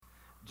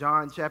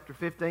John chapter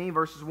 15,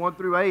 verses 1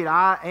 through 8.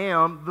 I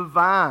am the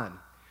vine.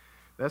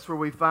 That's where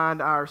we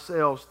find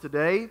ourselves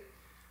today.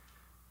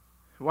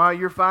 While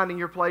you're finding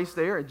your place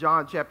there in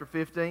John chapter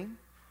 15,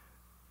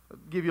 I'll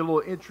give you a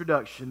little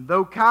introduction.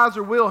 Though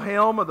Kaiser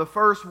Wilhelm of the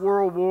First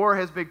World War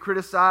has been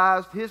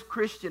criticized, his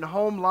Christian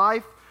home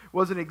life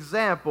was an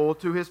example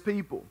to his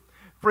people.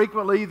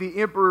 Frequently, the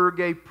emperor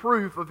gave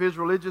proof of his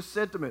religious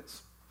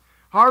sentiments.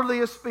 Hardly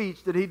a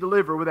speech did he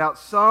deliver without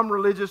some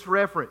religious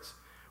reference.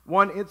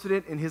 One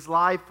incident in his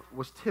life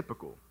was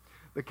typical.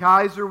 The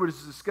Kaiser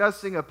was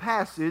discussing a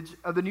passage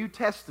of the New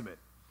Testament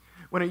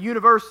with a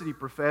university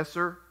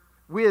professor.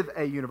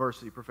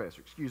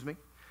 The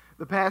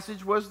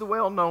passage was the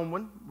well-known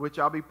one, which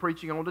I'll be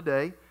preaching on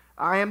today.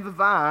 I am the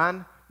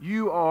vine,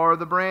 you are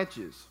the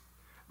branches.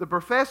 The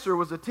professor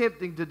was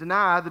attempting to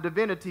deny the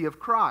divinity of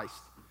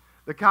Christ.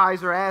 The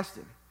Kaiser asked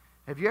him,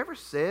 have you ever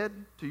said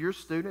to your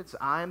students,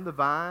 I am the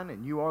vine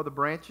and you are the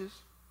branches?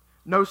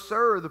 No,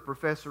 sir, the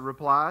professor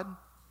replied.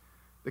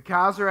 The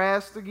Kaiser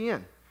asked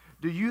again,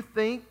 do you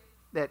think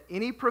that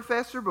any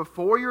professor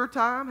before your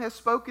time has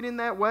spoken in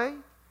that way?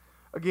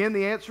 Again,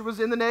 the answer was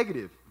in the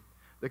negative.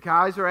 The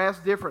Kaiser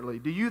asked differently,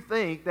 do you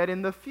think that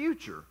in the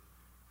future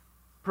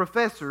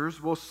professors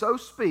will so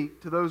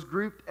speak to those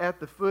grouped at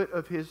the foot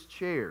of his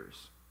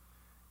chairs?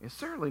 And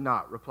certainly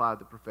not, replied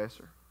the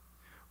professor.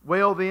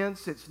 Well then,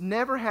 since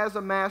never has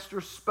a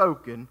master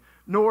spoken,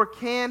 nor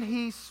can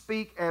he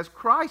speak as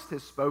Christ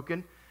has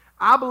spoken,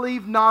 I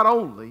believe not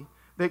only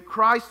that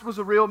Christ was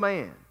a real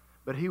man,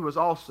 but he was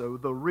also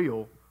the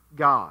real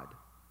God.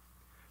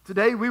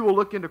 Today we will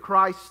look into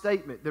Christ's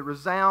statement that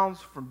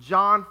resounds from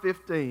John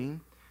 15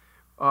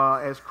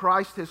 as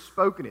Christ has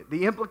spoken it.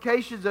 The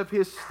implications of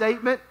his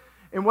statement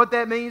and what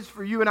that means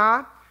for you and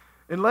I.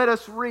 And let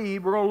us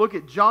read, we're going to look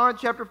at John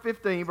chapter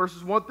 15,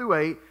 verses 1 through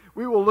 8.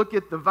 We will look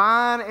at the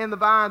vine and the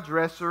vine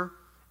dresser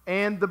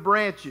and the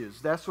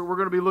branches. That's what we're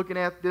going to be looking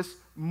at this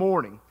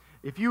morning.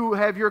 If you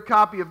have your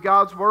copy of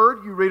God's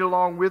Word, you read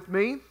along with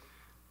me.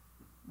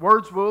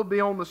 Words will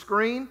be on the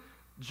screen.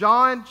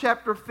 John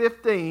chapter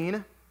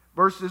 15,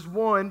 verses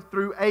 1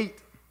 through 8.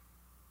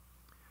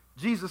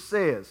 Jesus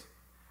says,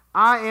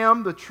 I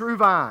am the true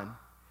vine,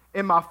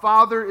 and my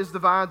Father is the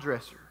vine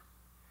dresser.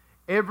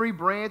 Every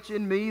branch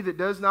in me that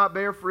does not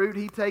bear fruit,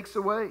 he takes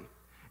away.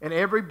 And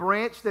every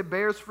branch that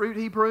bears fruit,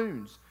 he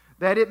prunes,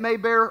 that it may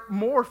bear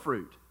more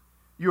fruit.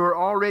 You are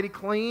already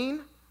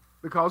clean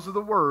because of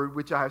the word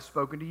which I have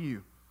spoken to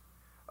you.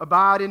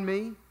 Abide in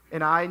me,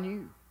 and I in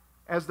you.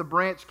 As the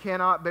branch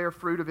cannot bear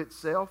fruit of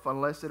itself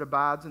unless it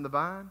abides in the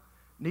vine,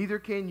 neither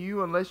can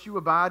you unless you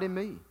abide in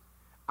me.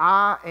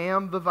 I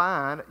am the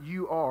vine,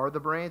 you are the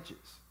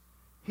branches.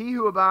 He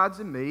who abides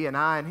in me, and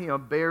I in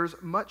him, bears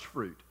much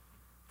fruit.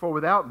 For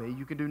without me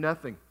you can do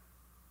nothing.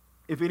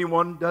 If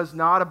anyone does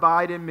not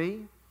abide in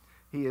me,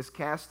 he is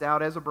cast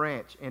out as a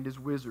branch and is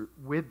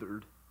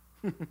withered.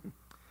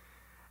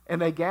 And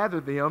they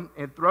gather them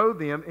and throw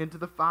them into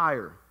the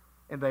fire,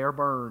 and they are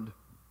burned.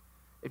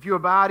 If you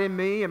abide in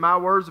me and my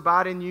words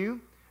abide in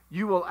you,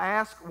 you will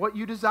ask what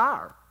you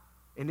desire,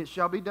 and it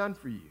shall be done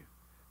for you.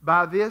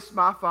 By this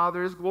my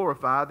Father is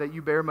glorified, that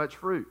you bear much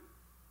fruit.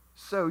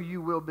 So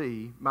you will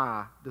be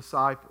my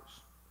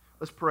disciples.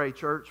 Let's pray,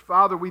 church.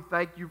 Father, we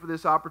thank you for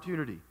this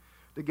opportunity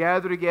to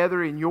gather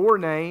together in your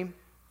name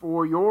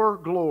for your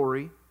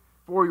glory,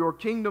 for your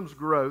kingdom's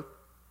growth,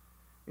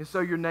 and so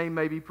your name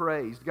may be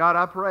praised. God,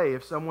 I pray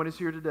if someone is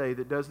here today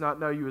that does not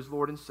know you as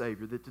Lord and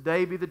Savior, that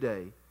today be the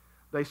day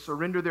they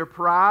surrender their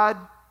pride.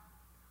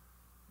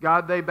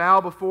 God, they bow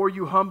before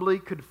you humbly,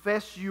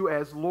 confess you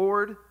as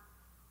Lord,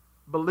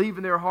 believe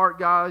in their heart,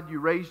 God, you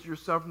raised your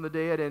Son from the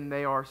dead, and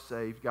they are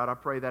saved. God, I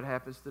pray that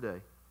happens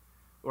today.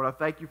 Lord, I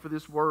thank you for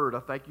this word.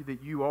 I thank you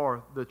that you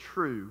are the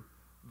true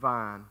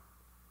vine.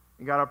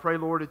 And God, I pray,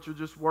 Lord, that you'll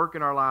just work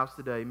in our lives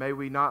today. May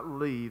we not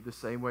leave the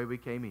same way we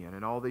came in.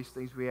 And all these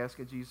things we ask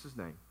in Jesus'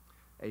 name.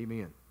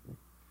 Amen.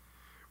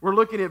 We're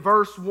looking at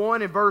verse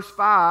 1 and verse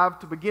 5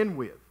 to begin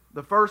with,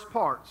 the first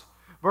parts.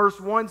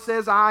 Verse 1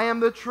 says, I am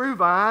the true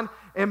vine,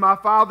 and my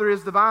Father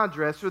is the vine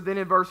dresser. Then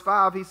in verse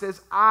 5, he says,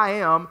 I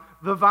am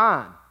the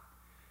vine.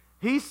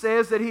 He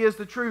says that he is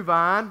the true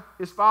vine.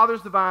 His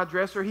Father's the vine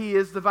dresser. He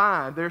is the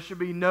vine. There should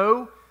be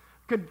no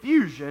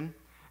confusion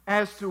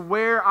as to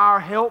where our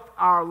health,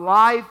 our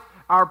life,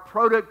 our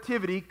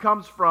productivity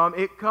comes from.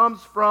 It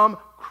comes from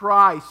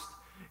Christ.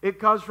 It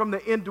comes from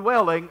the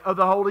indwelling of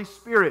the Holy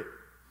Spirit.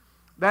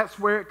 That's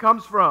where it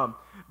comes from.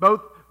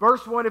 Both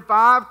verse 1 and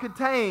 5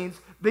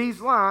 contains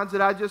these lines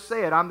that I just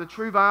said. I'm the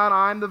true vine,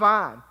 I am the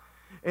vine.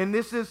 And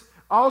this is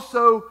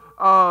also,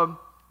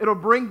 it'll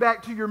bring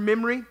back to your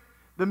memory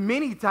the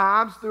many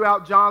times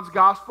throughout John's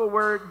gospel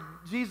where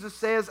Jesus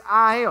says,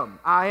 I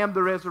am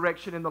the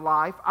resurrection and the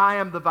life. I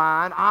am the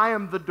vine. I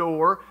am the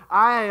door.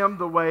 I am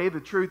the way, the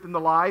truth, and the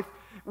life,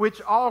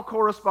 which all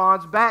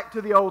corresponds back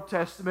to the Old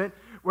Testament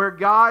where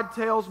God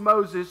tells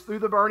Moses through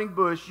the burning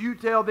bush, you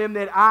tell them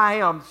that I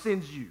am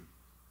sends you.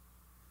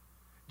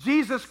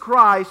 Jesus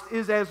Christ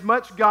is as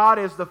much God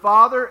as the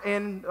Father,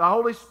 and the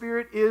Holy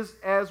Spirit is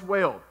as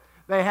well.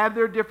 They have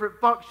their different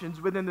functions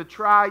within the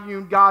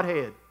triune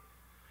Godhead.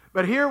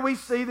 But here we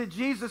see that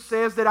Jesus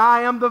says that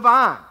I am the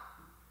vine.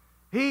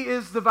 He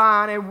is the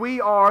vine and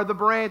we are the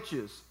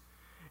branches.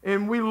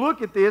 And we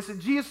look at this,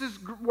 and Jesus'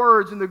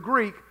 words in the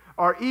Greek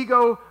are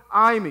ego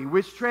eimi,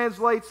 which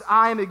translates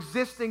I am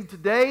existing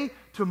today,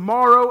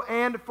 tomorrow,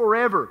 and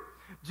forever.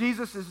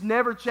 Jesus is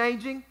never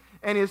changing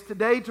and is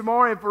today,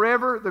 tomorrow, and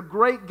forever the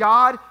great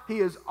God He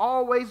has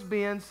always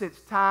been since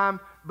time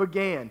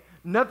began.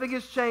 Nothing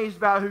has changed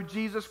about who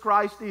Jesus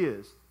Christ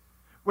is.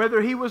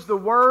 Whether He was the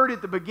Word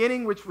at the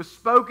beginning which was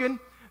spoken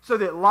so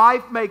that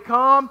life may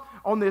come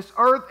on this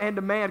earth and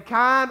to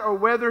mankind, or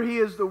whether He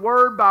is the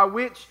Word by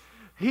which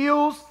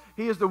heals.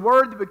 He is the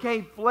Word that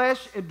became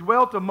flesh and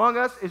dwelt among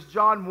us, as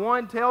John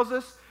 1 tells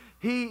us.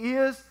 He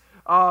is,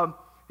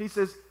 he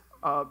says,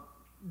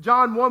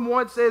 John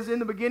 1:1 says, in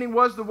the beginning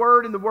was the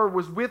Word, and the Word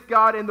was with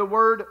God, and the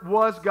Word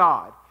was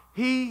God.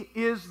 He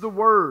is the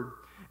Word,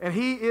 and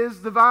He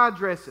is the vine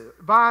dresser.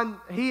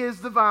 He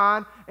is the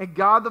vine, and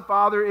God the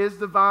Father is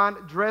the vine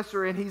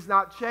dresser, and He's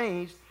not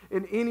changed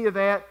in any of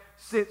that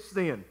since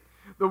then.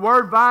 The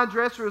word vine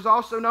dresser is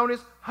also known as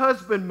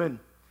husbandman.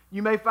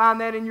 You may find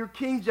that in your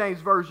King James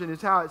Version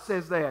is how it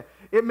says that.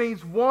 It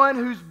means one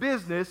whose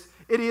business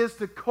it is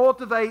to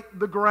cultivate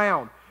the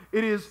ground.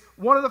 It is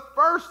one of the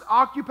first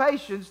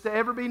occupations to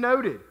ever be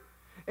noted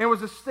and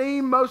was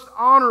esteemed most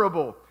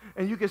honorable.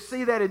 And you can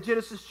see that in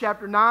Genesis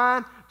chapter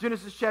 9,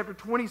 Genesis chapter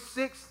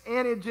 26,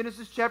 and in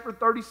Genesis chapter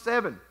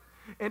 37.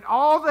 And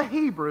all the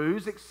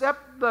Hebrews,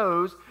 except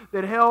those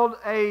that held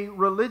a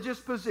religious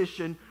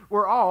position,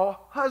 were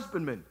all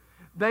husbandmen.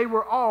 They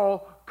were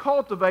all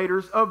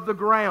cultivators of the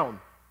ground.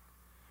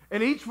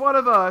 And each one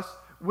of us,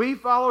 we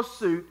follow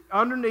suit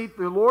underneath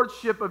the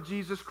lordship of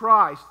Jesus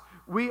Christ.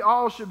 We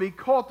all should be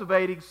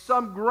cultivating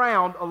some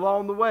ground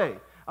along the way.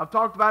 I've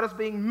talked about us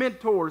being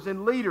mentors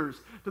and leaders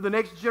to the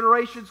next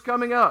generations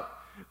coming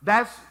up.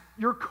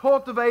 You're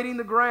cultivating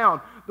the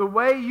ground. The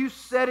way you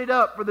set it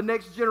up for the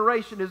next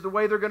generation is the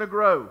way they're going to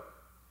grow.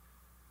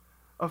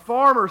 A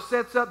farmer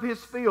sets up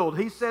his field.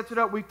 He sets it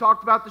up. We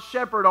talked about the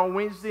shepherd on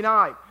Wednesday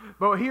night.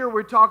 But here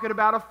we're talking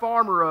about a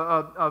farmer,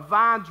 a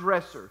vine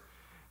dresser.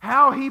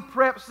 How he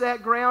preps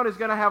that ground is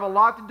going to have a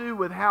lot to do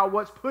with how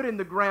what's put in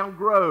the ground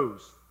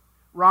grows.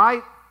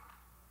 Right?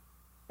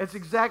 That's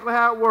exactly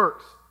how it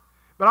works.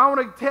 But I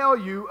want to tell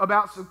you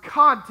about some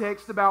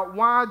context about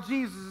why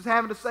Jesus is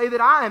having to say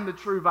that I am the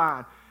true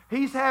vine.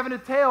 He's having to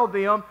tell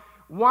them,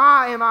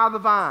 why am I the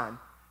vine?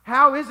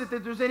 How is it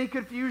that there's any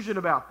confusion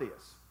about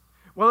this?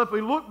 Well, if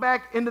we look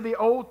back into the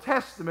Old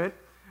Testament,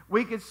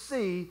 we can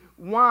see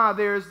why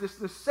there's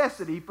this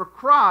necessity for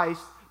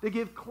Christ to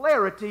give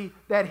clarity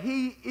that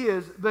He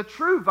is the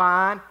true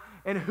vine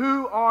and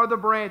who are the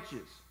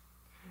branches.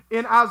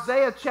 In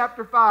Isaiah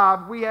chapter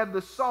 5, we have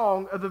the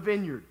Song of the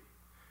Vineyard.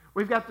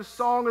 We've got the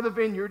Song of the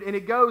Vineyard, and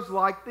it goes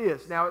like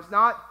this. Now, it's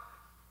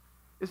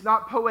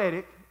not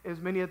poetic, as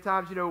many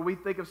times, we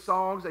think of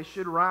songs, they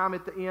should rhyme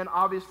at the end.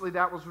 Obviously,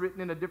 that was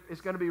written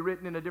it's going to be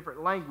written in a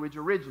different language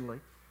originally.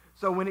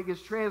 So when it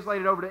gets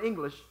translated over to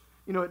English,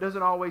 it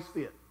doesn't always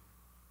fit.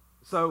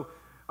 So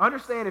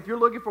understand, if you're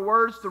looking for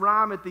words to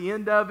rhyme at the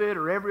end of it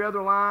or every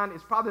other line,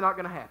 it's probably not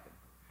going to happen.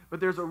 But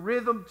there's a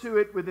rhythm to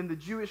it within the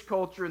Jewish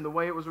culture and the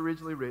way it was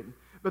originally written.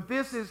 But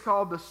this is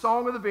called the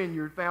Song of the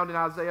Vineyard, found in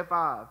Isaiah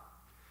 5.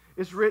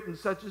 It's written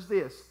such as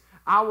this: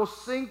 I will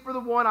sing for the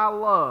one I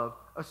love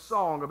a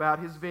song about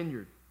his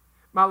vineyard.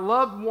 My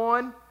loved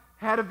one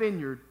had a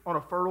vineyard on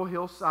a fertile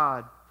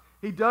hillside.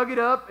 He dug it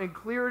up and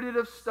cleared it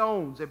of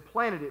stones and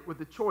planted it with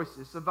the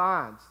choicest of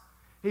vines.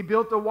 He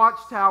built a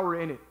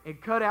watchtower in it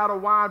and cut out a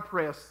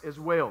winepress as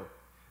well.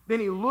 Then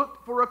he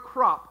looked for a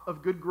crop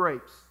of good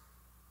grapes,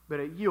 but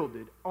it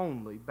yielded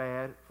only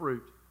bad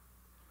fruit.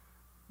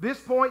 This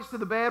points to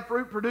the bad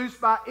fruit produced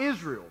by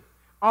Israel.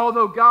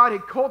 Although God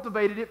had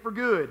cultivated it for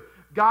good,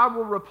 God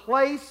will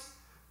replace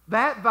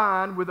that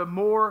vine with a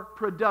more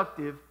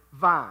productive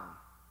vine.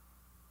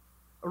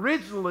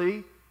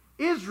 Originally,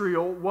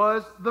 Israel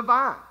was the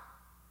vine.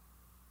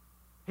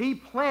 He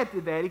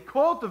planted that. He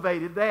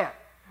cultivated that.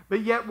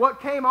 But yet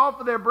what came off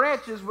of their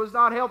branches was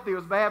not healthy. It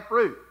was bad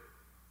fruit.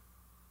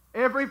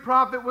 Every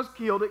prophet was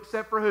killed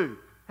except for who?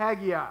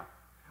 Haggai.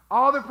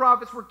 All the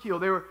prophets were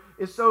killed.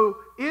 So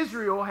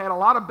Israel had a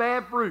lot of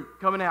bad fruit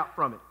coming out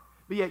from it.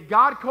 But yet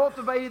God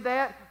cultivated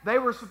that. They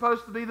were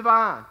supposed to be the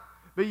vine.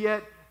 But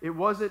yet it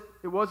wasn't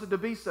to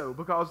be so,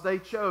 because they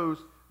chose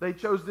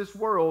this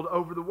world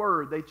over the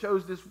Word. They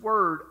chose this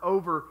Word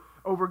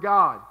over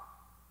God.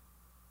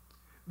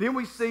 Then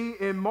we see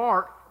in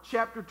Mark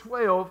chapter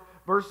 12,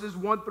 verses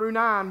 1 through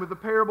 9, with the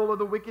parable of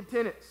the wicked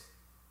tenants.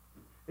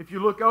 If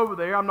you look over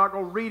there, I'm not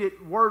going to read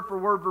it word for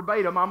word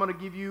verbatim. I'm going to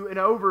give you an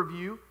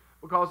overview,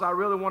 because I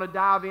really want to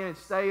dive in and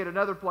stay at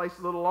another place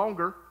a little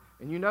longer.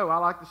 And I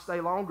like to stay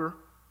longer.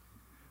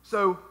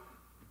 So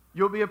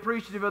you'll be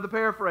appreciative of the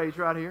paraphrase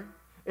right here.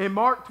 In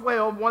Mark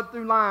 12, 1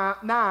 through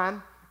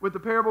 9, with the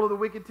parable of the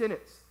wicked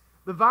tenants,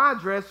 the vine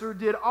dresser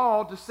did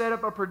all to set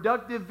up a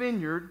productive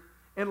vineyard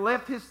and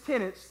left his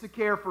tenants to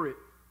care for it.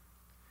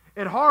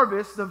 At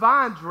harvest, the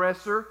vine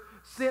dresser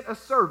sent a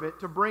servant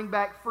to bring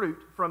back fruit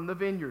from the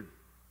vineyard.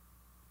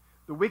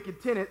 The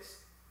wicked tenants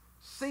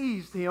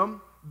seized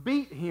him,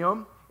 beat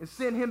him, and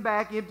sent him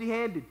back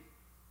empty-handed.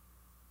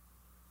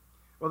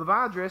 Well, the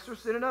vine dresser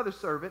sent another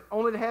servant,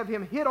 only to have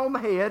him hit on the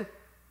head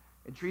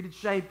and treated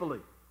shamefully.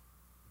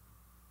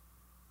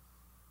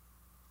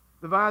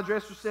 The vine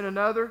dresser sent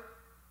another,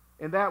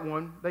 and that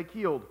one they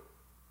killed.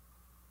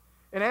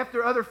 And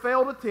after other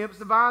failed attempts,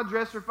 the vine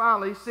dresser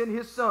finally sent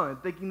his son,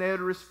 thinking they would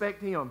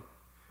respect him.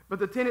 But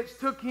the tenants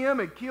took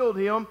him and killed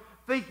him,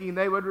 thinking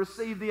they would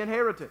receive the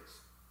inheritance.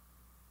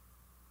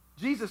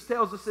 Jesus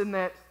tells us in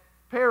that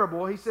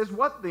parable, he says,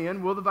 what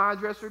then will the vine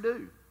dresser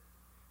do?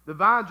 The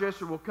vine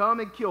dresser will come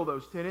and kill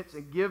those tenants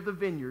and give the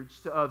vineyards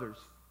to others.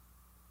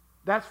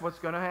 That's what's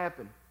going to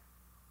happen.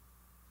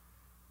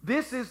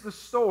 This is the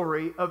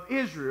story of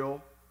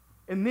Israel,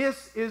 and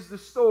this is the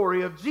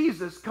story of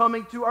Jesus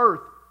coming to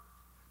earth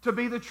to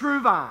be the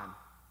true vine.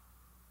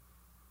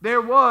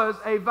 There was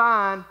a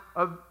vine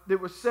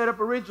that was set up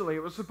originally.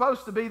 It was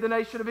supposed to be the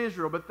nation of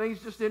Israel, but things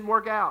just didn't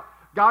work out.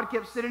 God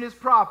kept sending his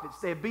prophets.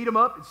 They had beat them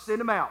up and sent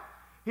them out.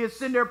 He had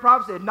sent their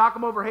prophets. They'd knock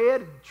them overhead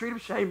and treat them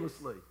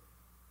shamelessly.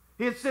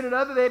 He had sent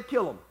another. They'd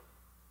kill them.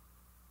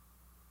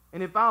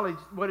 And then finally,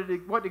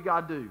 what did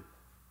God do?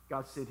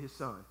 God sent his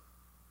son.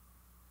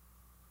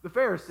 The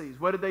Pharisees,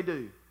 what did they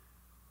do?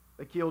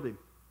 They killed him.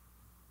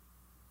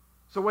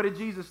 So what did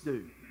Jesus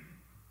do?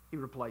 He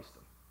replaced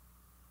them.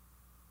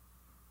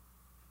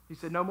 He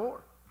said, no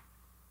more.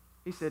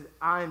 He said,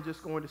 I am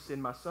just going to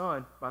send my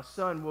son. My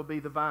son will be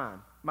the vine.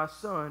 My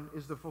son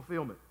is the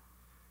fulfillment.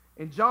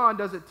 And John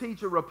doesn't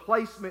teach a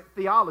replacement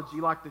theology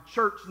like the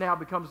church now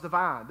becomes the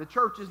vine. The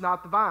church is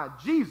not the vine.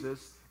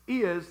 Jesus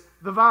is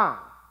the vine.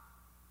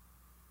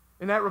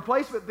 And that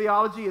replacement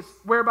theology is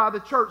whereby the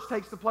church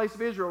takes the place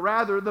of Israel.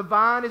 Rather, the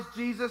vine is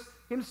Jesus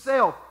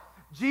himself.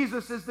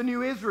 Jesus is the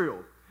new Israel.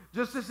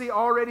 Just as he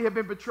already had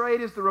been portrayed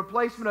as the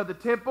replacement of the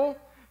temple,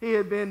 he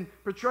had been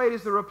portrayed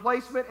as the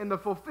replacement and the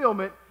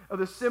fulfillment of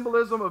the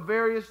symbolism of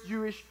various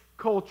Jewish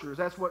cultures.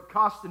 That's what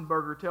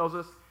Kostenberger tells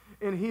us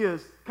in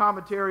his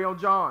commentary on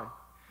John.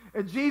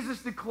 And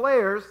Jesus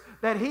declares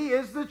that he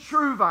is the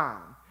true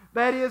vine.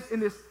 That is, in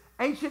this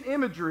ancient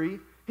imagery,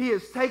 he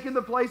has taken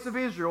the place of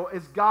Israel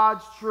as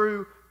God's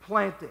true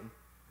planting.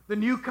 The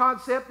new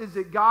concept is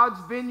that God's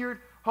vineyard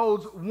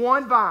holds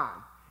one vine,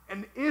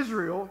 and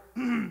Israel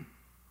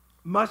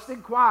must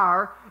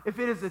inquire if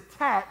it is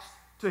attached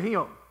to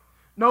him.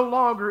 No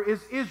longer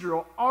is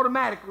Israel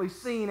automatically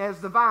seen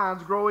as the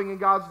vines growing in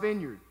God's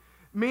vineyard.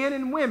 Men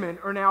and women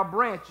are now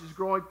branches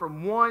growing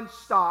from one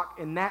stock,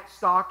 and that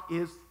stock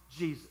is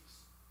Jesus.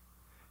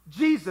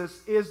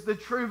 Jesus is the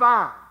true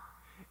vine.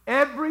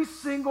 Every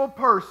single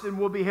person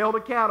will be held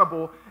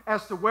accountable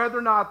as to whether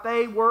or not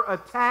they were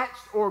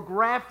attached or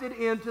grafted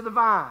into the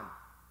vine.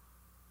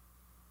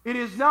 It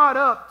is not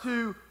up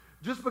to,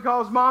 just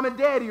because mom and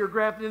daddy are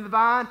grafted into the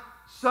vine,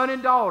 son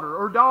and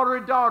daughter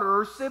and daughter,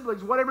 or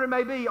siblings, whatever it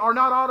may be, are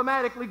not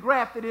automatically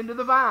grafted into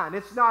the vine.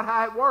 It's not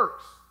how it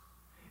works.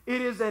 It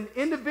is an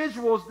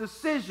individual's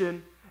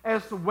decision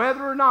as to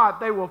whether or not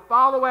they will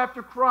follow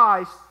after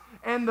Christ,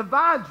 and the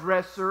vine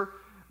dresser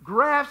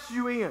grafts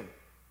you in.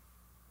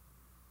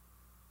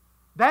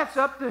 That's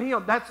up to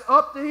him. That's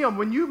up to him.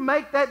 When you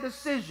make that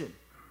decision,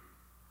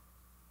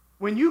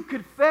 when you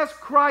confess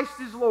Christ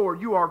as Lord,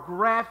 you are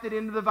grafted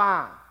into the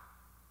vine.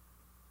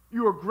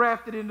 You are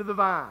grafted into the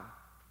vine.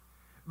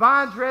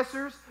 Vine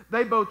dressers,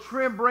 they both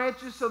trim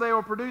branches so they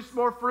will produce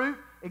more fruit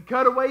and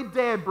cut away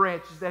dead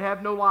branches that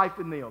have no life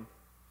in them.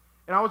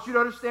 And I want you to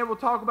understand, we'll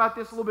talk about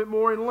this a little bit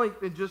more in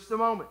length in just a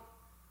moment.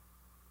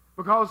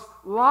 Because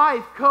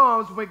life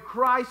comes when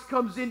Christ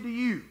comes into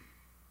you.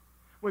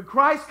 When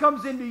Christ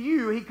comes into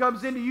you, he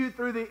comes into you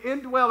through the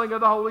indwelling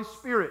of the Holy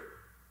Spirit.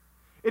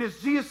 It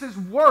is Jesus'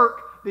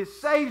 work that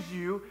saves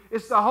you.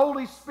 It's the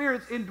Holy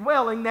Spirit's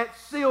indwelling that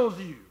seals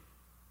you.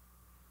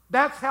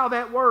 That's how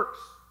that works.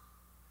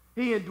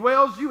 He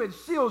indwells you and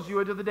seals you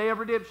until the day of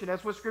redemption.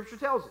 That's what Scripture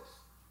tells us.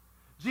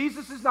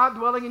 Jesus is not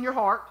dwelling in your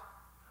heart.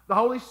 The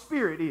Holy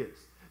Spirit is.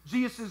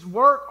 Jesus'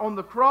 work on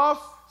the cross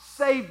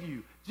saved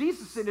you.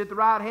 Jesus is sitting at the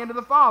right hand of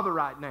the Father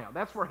right now.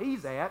 That's where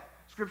he's at.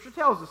 Scripture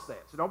tells us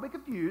that. So don't be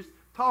confused.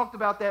 Talked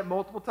about that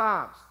multiple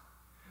times.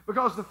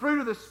 Because the fruit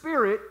of the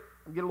Spirit,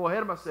 I'm getting a little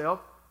ahead of myself.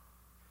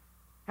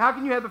 How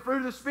can you have the fruit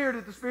of the Spirit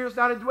if the Spirit's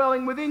not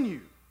indwelling within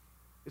you?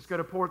 It's going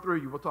to pour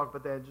through you. We'll talk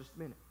about that in just a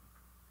minute.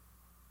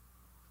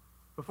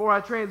 Before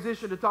I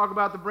transition to talk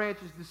about the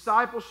branches,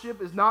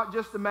 discipleship is not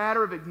just a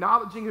matter of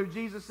acknowledging who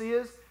Jesus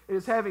is. It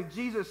is having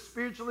Jesus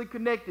spiritually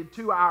connected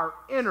to our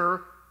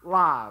inner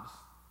lives.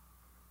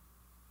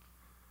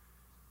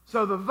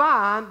 So the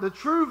vine, the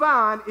true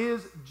vine,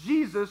 is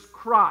Jesus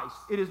Christ.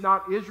 It is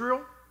not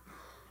Israel.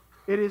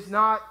 It is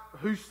not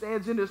who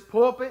stands in this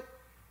pulpit.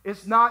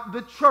 It's not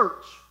the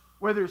church,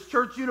 whether it's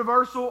Church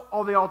Universal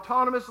or the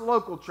autonomous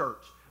local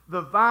church.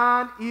 The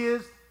vine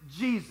is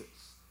Jesus.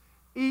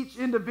 Each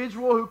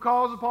individual who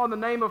calls upon the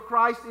name of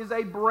Christ is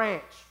a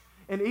branch.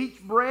 And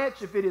each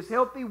branch, if it is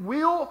healthy,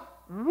 will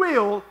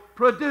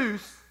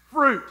produce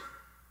fruit.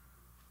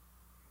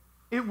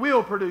 It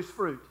will produce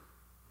fruit.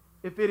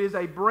 If it is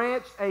a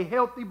branch, a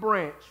healthy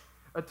branch,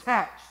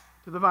 attached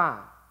to the vine.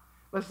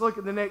 Let's look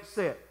at the next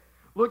set.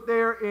 Look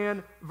there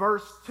in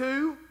verse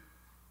 2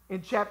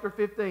 in chapter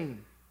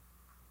 15.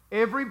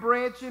 Every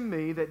branch in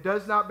me that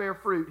does not bear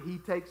fruit, he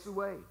takes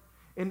away.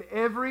 And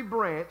every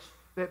branch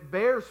that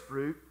bears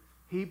fruit,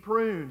 he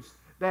prunes,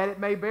 that it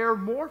may bear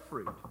more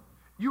fruit.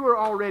 You are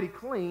already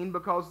clean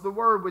because of the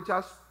word which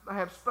I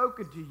have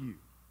spoken to you.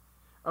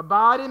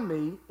 Abide in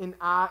me, and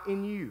I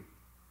in you.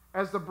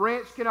 As the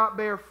branch cannot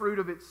bear fruit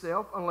of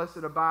itself unless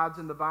it abides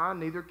in the vine,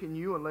 neither can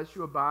you unless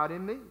you abide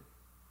in me.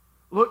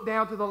 Look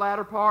down to the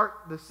latter part,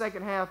 the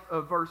second half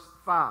of verse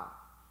 5.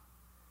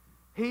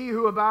 He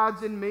who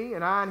abides in me,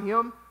 and I in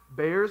him,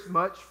 bears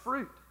much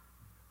fruit.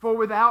 For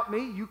without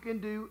me you can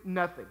do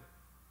nothing.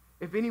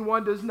 If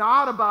anyone does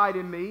not abide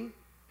in me,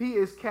 he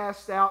is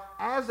cast out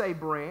as a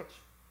branch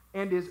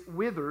and is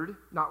withered,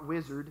 not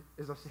wizard,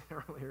 as I said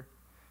earlier.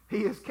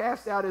 He is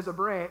cast out as a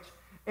branch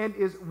and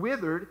is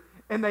withered,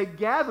 and they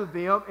gather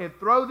them and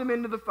throw them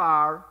into the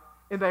fire,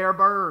 and they are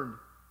burned.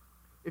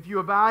 If you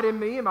abide in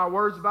me and my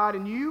words abide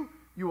in you,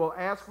 you will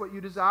ask what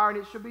you desire, and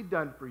it shall be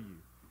done for you.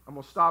 I'm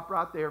going to stop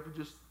right there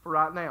for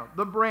right now.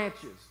 The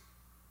branches.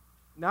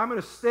 Now I'm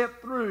going to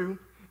step through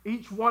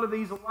each one of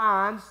these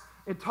lines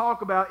and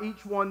talk about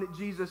each one that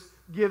Jesus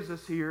gives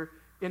us here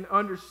in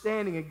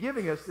understanding and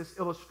giving us this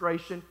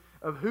illustration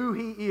of who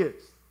he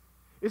is.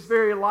 It's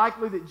very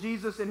likely that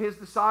Jesus and his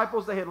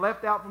disciples, they had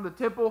left out from the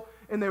temple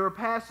and they were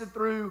passing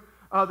through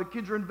the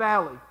Kidron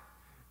Valley,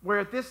 where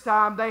at this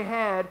time they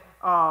had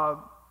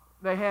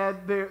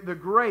the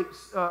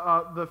grapes,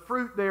 the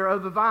fruit there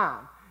of the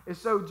vine. And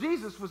so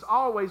Jesus was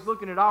always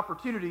looking at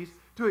opportunities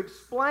to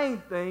explain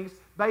things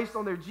based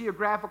on their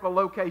geographical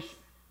location.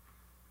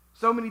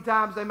 So many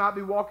times they might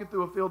be walking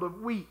through a field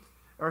of wheat,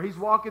 or he's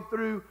walking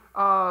through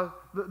the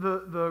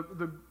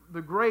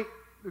grape.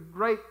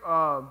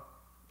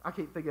 I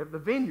can't think of it, the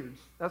vineyards.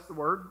 That's the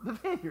word, the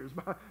vineyards.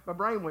 My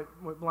brain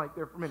went blank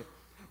there for a minute.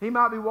 He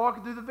might be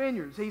walking through the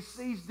vineyards. He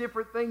sees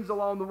different things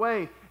along the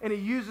way, and he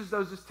uses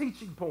those as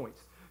teaching points.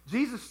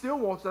 Jesus still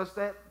wants us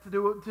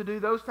to do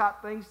those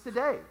type things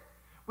today.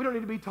 We don't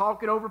need to be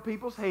talking over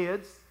people's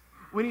heads.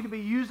 We need to be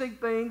using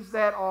things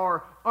that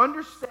are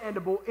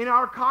understandable in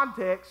our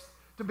context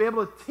to be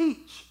able to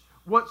teach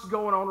what's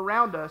going on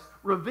around us,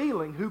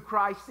 revealing who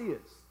Christ is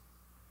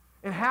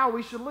and how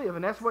we should live.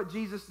 And that's what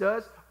Jesus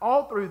does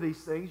all through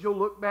these things. You'll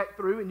look back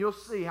through and you'll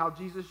see how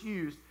Jesus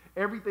used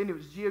everything that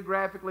was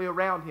geographically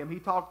around him. He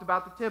talked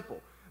about the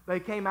temple. They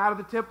came out of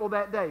the temple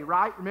that day,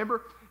 right?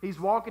 Remember, he's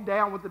walking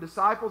down with the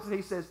disciples and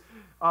he says,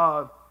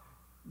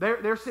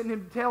 they're sitting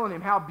him telling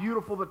him how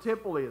beautiful the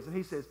temple is. And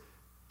he says,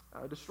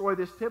 destroy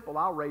this temple,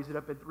 I'll raise it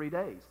up in 3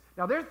 days.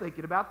 Now they're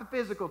thinking about the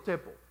physical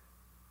temple.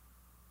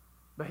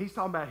 But he's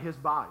talking about his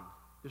body.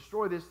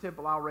 Destroy this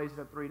temple, I'll raise it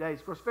up 3 days.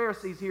 Of course,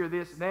 Pharisees hear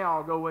this, and they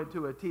all go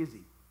into a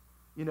tizzy.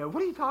 You know,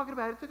 what are you talking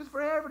about? It took us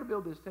forever to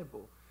build this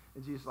temple.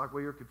 And Jesus is like,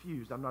 well, you're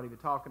confused. I'm not even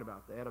talking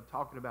about that. I'm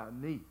talking about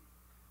me.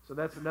 So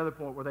that's another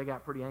point where they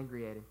got pretty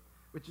angry at him,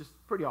 which is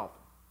pretty awful.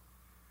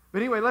 But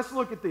anyway, let's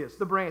look at this,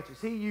 the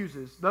branches. He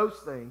uses those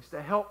things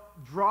to help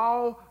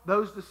draw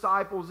those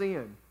disciples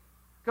in.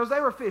 Because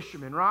they were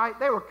fishermen, right?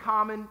 They were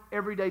common,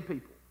 everyday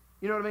people.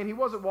 You know what I mean? He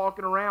wasn't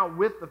walking around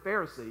with the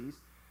Pharisees,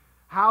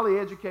 highly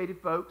educated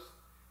folks.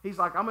 He's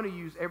like, I'm going to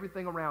use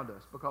everything around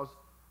us because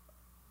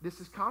this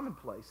is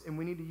commonplace, and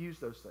we need to use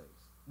those things.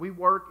 We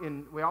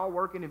all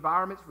work in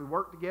environments. We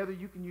work together.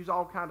 You can use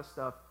all kind of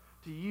stuff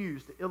to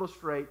use to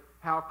illustrate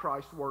how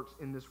Christ works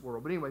in this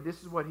world. But anyway,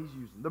 this is what he's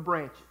using, the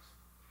branches.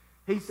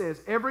 He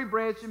says, every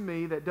branch in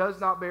me that does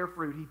not bear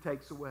fruit, he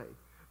takes away.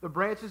 The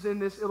branches in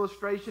this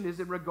illustration is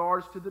in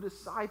regards to the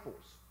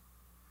disciples.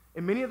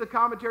 In many of the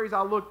commentaries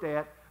I looked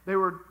at,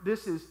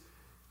 this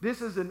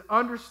is an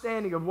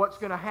understanding of what's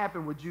going to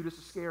happen with Judas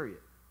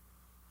Iscariot.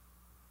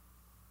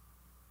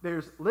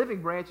 There's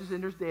living branches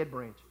and there's dead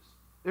branches.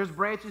 There's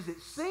branches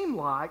that seem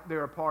like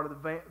they're a part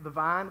of the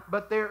vine,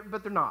 but they're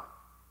not.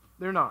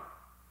 They're not.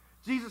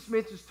 Jesus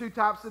mentions two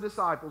types of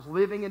disciples,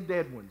 living and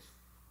dead ones.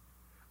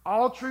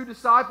 All true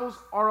disciples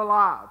are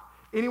alive.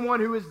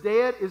 Anyone who is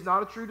dead is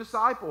not a true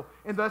disciple,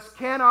 and thus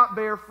cannot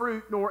bear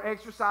fruit nor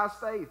exercise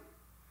faith.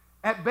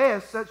 At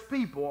best, such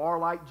people are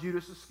like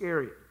Judas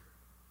Iscariot.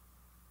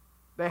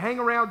 They hang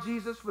around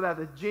Jesus without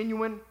a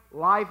genuine,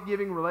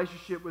 life-giving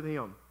relationship with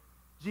him.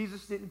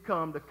 Jesus didn't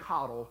come to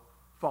coddle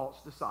false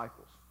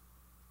disciples.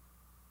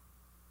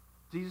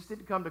 Jesus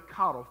didn't come to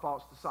coddle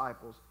false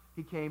disciples.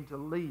 He came to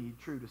lead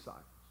true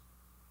disciples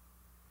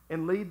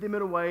and lead them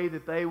in a way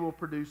that they will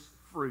produce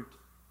fruit.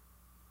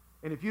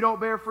 And if you don't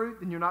bear fruit,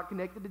 then you're not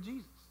connected to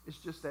Jesus. It's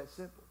just that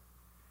simple.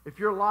 If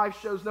your life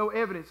shows no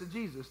evidence of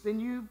Jesus, then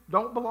you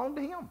don't belong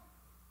to him.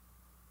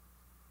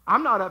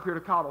 I'm not up here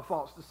to coddle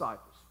false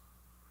disciples.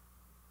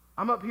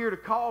 I'm up here to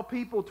call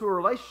people to a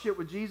relationship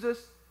with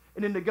Jesus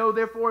and then to go,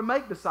 therefore, and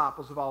make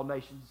disciples of all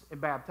nations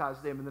and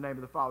baptize them in the name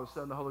of the Father, the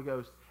Son, and the Holy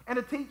Ghost, and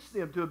to teach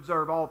them to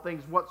observe all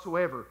things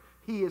whatsoever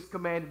he has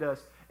commanded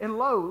us. And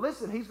lo,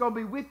 listen, he's going to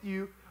be with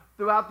you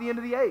throughout the end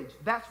of the age.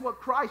 That's what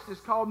Christ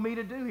has called me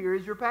to do here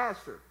as your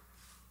pastor.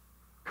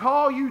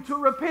 Call you to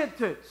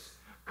repentance.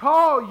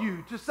 call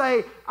you to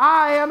say,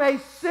 I am a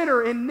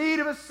sinner in need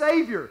of a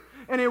Savior.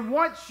 And then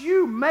once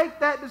you make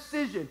that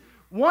decision,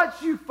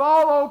 once you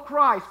follow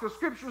Christ, because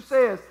Scripture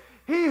says,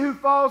 he who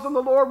falls on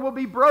the Lord will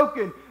be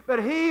broken,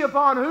 but he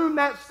upon whom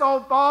that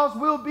stone falls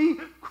will be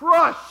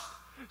crushed.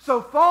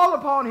 So fall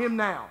upon him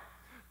now.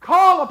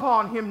 Call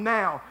upon him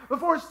now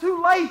before it's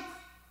too late.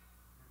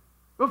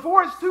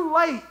 Before it's too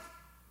late.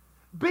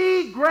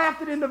 Be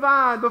grafted in the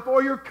vine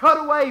before you're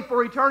cut away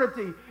for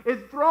eternity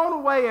and thrown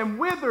away and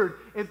withered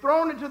and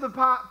thrown into the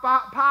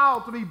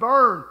pile to be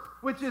burned,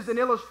 which is an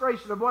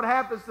illustration of what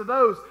happens to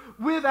those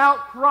without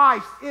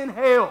Christ in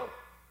hell.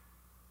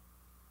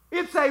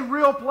 It's a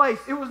real place.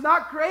 It was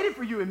not created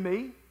for you and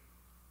me.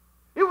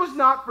 It was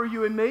not for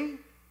you and me.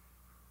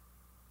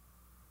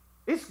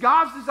 It's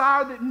God's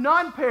desire that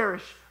none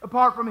perish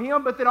apart from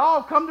him, but that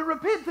all come to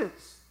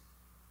repentance.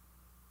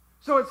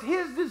 So it's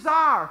his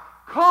desire.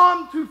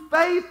 Come to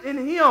faith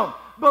in him.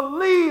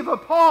 Believe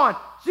upon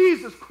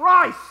Jesus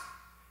Christ.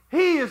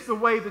 He is the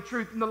way, the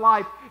truth, and the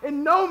life.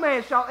 And no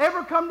man shall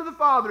ever come to the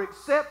Father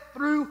except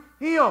through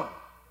him.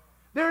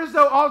 There is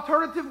no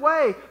alternative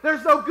way.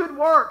 There's no good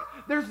work.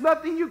 There's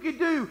nothing you can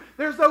do.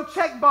 There's no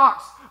checkbox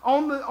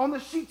on the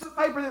sheets of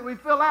paper that we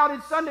fill out in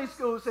Sunday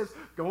school that says,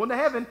 go into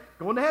heaven,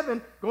 go into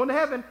heaven, go into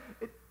heaven.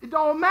 It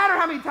don't matter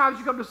how many times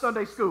you come to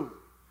Sunday school.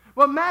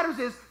 What matters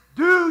is,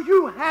 do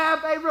you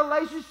have a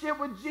relationship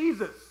with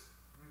Jesus?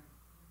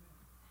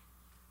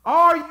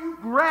 Are you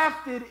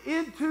grafted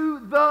into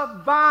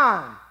the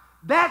vine?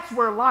 That's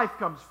where life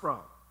comes from.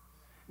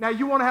 Now,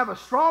 you want to have a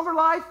stronger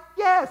life?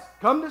 Yes,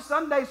 come to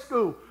Sunday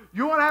school.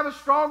 You want to have a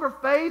stronger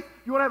faith?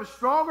 You want to have a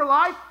stronger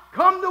life?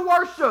 Come to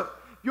worship.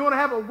 You want to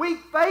have a weak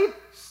faith?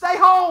 Stay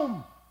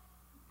home.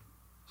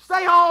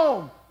 Stay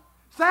home.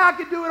 Say, I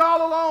can do it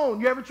all alone.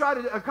 You ever try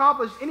to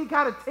accomplish any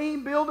kind of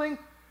team building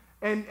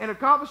and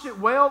accomplish it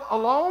well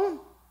alone?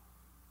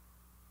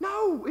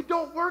 No, it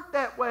don't work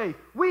that way.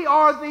 We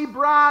are the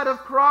bride of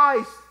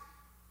Christ.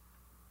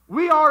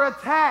 We are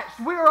attached.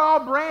 We are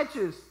all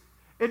branches.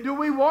 And do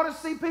we want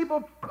to see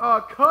people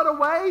cut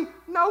away?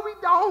 No, we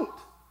don't.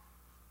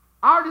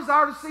 Our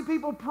desire to see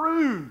people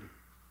pruned.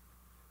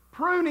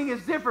 Pruning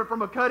is different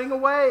from a cutting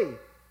away.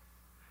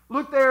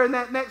 Look there in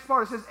that next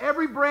part. It says,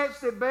 every branch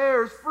that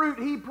bears fruit,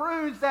 he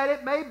prunes that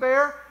it may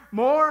bear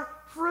more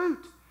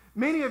fruit.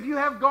 Many of you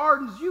have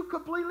gardens. You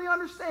completely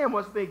understand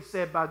what's being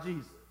said by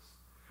Jesus.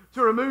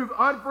 To remove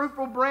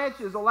unfruitful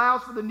branches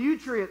allows for the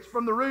nutrients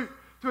from the root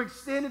to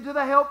extend into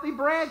the healthy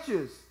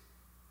branches.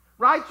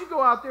 Right? You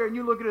go out there and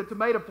you look at a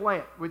tomato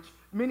plant, which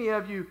many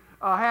of you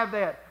have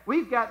that.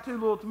 We've got 2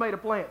 little tomato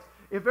plants.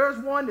 If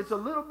there's one that's a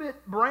little bit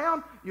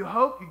brown, you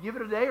hope, you give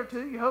it a day or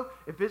 2, you hope.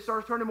 If it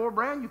starts turning more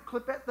brown, you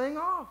clip that thing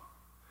off.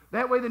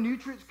 That way the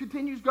nutrients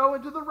continues to go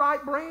into the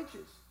right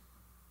branches.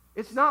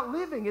 It's not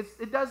living.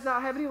 It does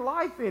not have any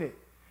life in it.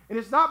 And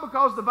it's not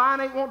because the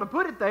vine ain't wanting to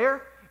put it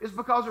there. It's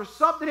because there's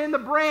something in the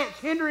branch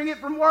hindering it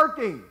from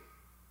working.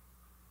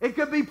 It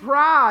could be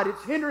pride.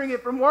 It's hindering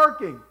it from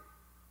working.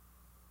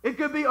 It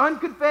could be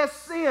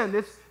unconfessed sin.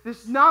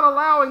 It's not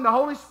allowing the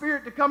Holy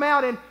Spirit to come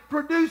out and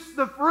produce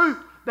the fruit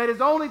that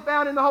is only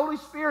found in the Holy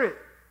Spirit.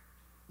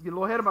 I get a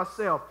little ahead of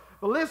myself.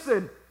 But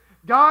listen,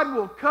 God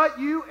will cut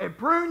you and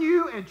prune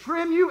you and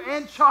trim you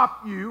and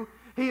chop you.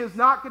 He is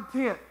not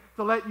content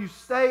to let you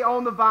stay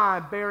on the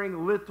vine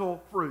bearing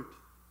little fruit.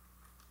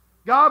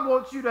 God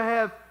wants you to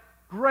have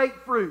great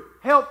fruit,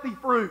 healthy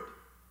fruit.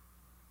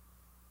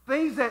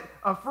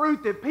 A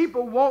fruit that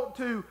people want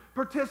to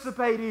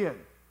participate in.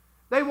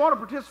 They want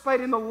to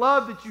participate in the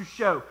love that you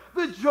show,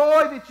 the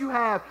joy that you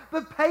have,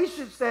 the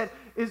patience that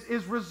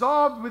is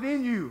resolved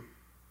within you,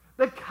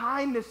 the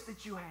kindness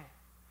that you have,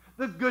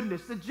 the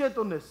goodness, the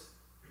gentleness,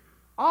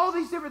 all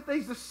these different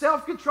things, the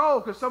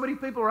self-control, because so many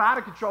people are out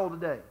of control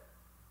today.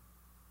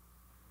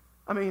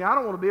 I mean, I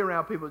don't want to be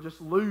around people that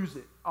just lose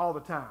it all the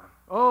time.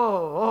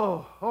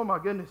 Oh my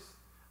goodness.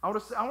 I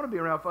want to be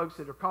around folks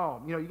that are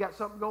calm. You know, you got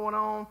something going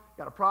on,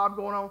 got a problem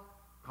going on,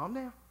 calm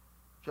down.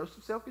 Show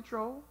some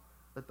self-control.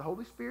 Let the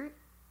Holy Spirit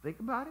think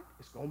about it.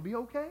 It's going to be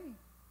okay.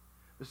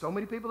 There's so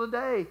many people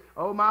today,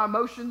 oh, my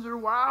emotions are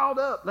wild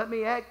up. Let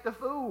me act the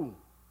fool.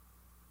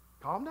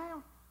 Calm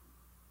down.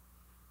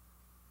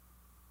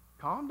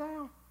 Calm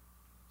down.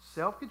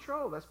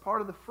 Self-control. That's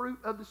part of the fruit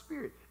of the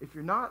Spirit. If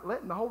you're not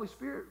letting the Holy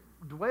Spirit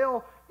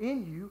dwell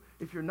in you,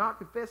 if you're not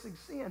confessing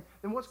sin,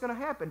 then what's going to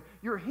happen?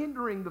 You're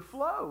hindering the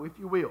flow, if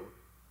you will.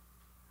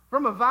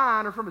 From a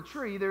vine or from a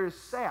tree, there is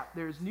sap,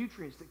 there is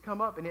nutrients that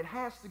come up, and it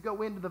has to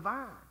go into the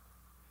vine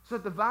so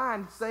that the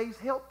vine stays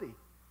healthy.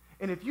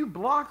 And if you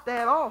block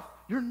that off,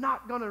 you're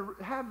not going to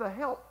have the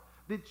help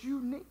that you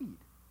need.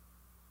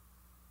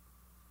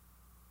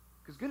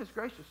 Because goodness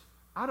gracious,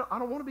 I don't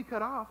want to be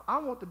cut off. I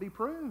want to be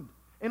pruned.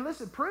 And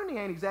listen, pruning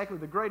ain't exactly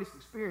the greatest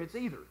experience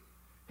either.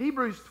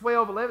 Hebrews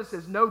 12:11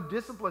 says, no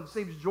discipline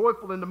seems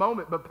joyful in the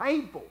moment, but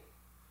painful.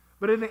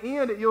 But in the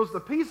end, it yields the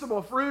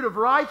peaceable fruit of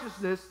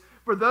righteousness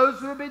for those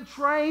who have been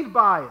trained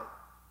by it.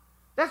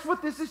 That's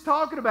what this is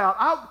talking about.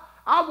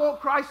 I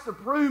want Christ to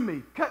prune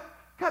me.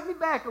 Cut me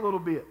back a little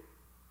bit.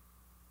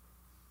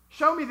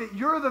 Show me that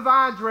you're the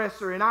vine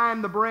dresser and I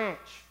am the branch.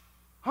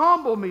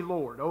 Humble me,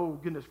 Lord. Oh,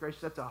 goodness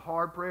gracious, that's a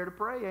hard prayer to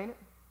pray, ain't it?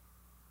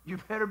 You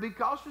better be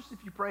cautious if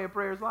you pray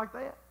prayers like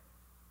that.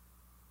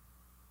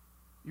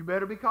 You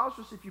better be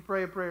cautious if you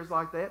pray prayers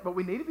like that. But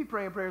we need to be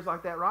praying prayers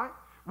like that, right?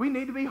 We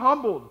need to be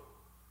humbled.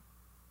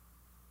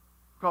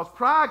 Because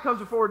pride comes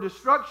before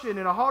destruction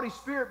and a haughty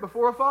spirit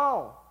before a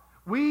fall.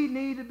 We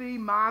need to be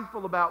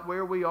mindful about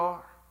where we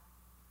are.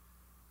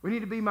 We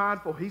need to be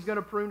mindful. He's going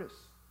to prune us.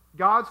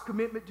 God's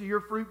commitment to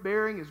your fruit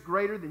bearing is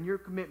greater than your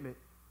commitment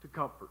to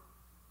comfort.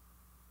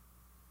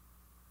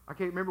 I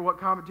can't remember what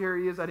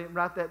commentary it is. I didn't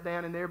write that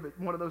down in there, but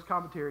one of those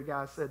commentary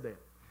guys said that.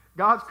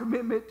 God's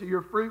commitment to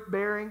your fruit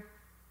bearing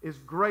is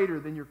greater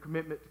than your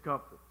commitment to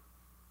comfort.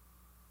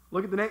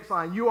 Look at the next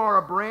line. You are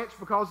a branch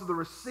because of the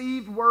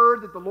received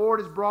word that the Lord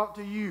has brought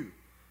to you.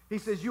 He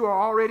says you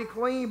are already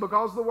clean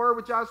because of the word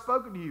which I have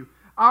spoken to you.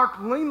 Our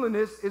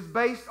cleanliness is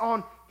based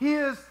on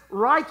His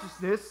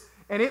righteousness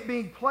and it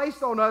being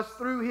placed on us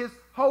through His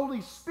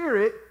Holy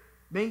Spirit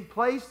being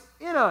placed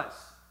in us.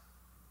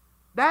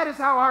 That is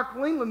how our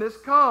cleanliness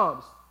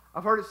comes.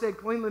 I've heard it said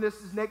cleanliness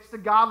is next to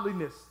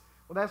godliness.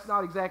 Well, that's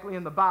not exactly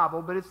in the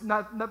Bible, but it's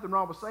nothing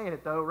wrong with saying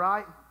it though,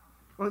 right?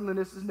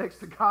 Cleanliness is next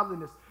to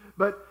godliness.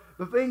 But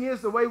the thing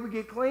is, the way we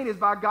get clean is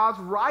by God's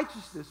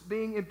righteousness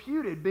being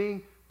imputed,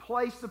 being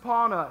placed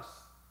upon us.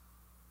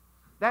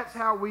 That's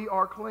how we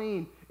are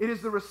clean. It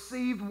is the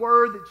received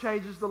word that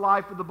changes the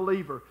life of the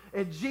believer.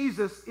 And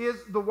Jesus is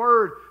the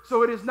word.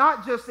 So it is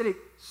not just an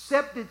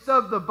acceptance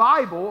of the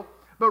Bible,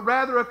 but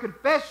rather a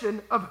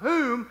confession of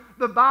whom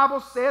the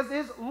Bible says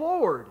is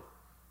Lord.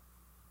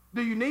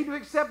 Do you need to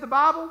accept the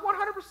Bible?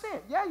 100%.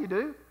 Yeah, you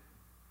do.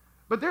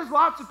 But there's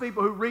lots of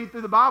people who read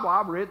through the Bible.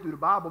 I've read through the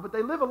Bible, but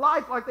they live a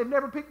life like they've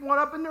never picked one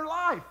up in their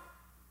life.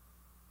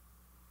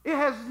 It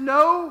has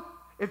no,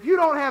 if you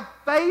don't have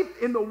faith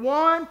in the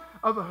one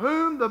of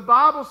whom the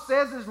Bible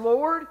says is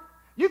Lord,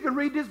 you can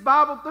read this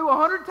Bible through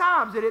 100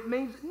 times and it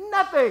means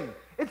nothing.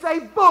 It's a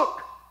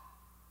book.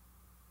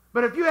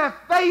 But if you have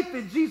faith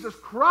in Jesus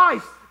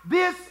Christ,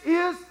 this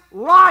is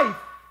life.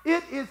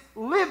 It is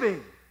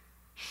living,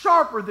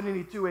 sharper than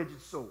any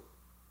two-edged sword.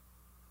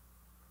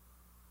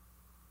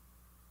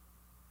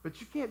 But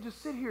you can't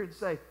just sit here and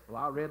say,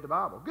 well, I read the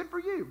Bible. Good for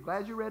you.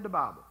 Glad you read the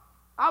Bible.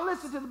 I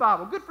listened to the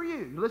Bible. Good for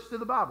you. You listened to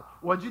the Bible.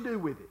 What'd you do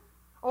with it?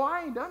 Oh,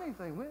 I ain't done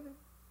anything with it.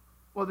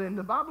 Well, then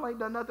the Bible ain't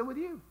done nothing with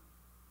you.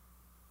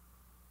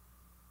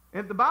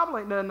 If the Bible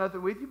ain't done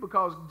nothing with you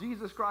because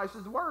Jesus Christ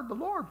is the Word, the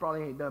Lord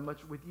probably ain't done much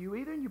with you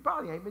either, and you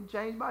probably ain't been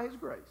changed by His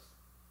grace.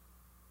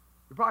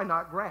 You're probably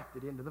not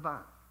grafted into the vine.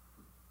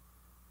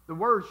 The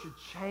Word should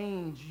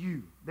change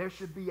you. There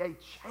should be a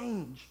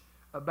change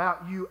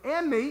about you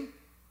and me.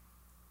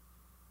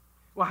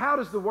 Well, how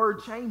does the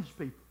Word change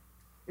people?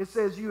 It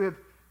says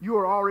you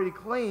are already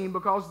clean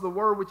because of the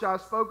Word which I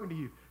have spoken to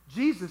you.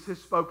 Jesus has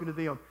spoken to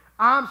them.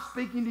 I'm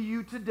speaking to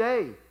you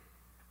today.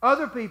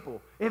 Other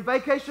people in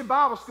Vacation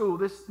Bible School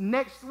this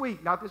next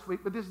week, not this week,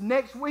 but this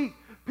next week,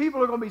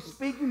 people are going to be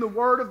speaking the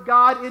Word of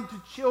God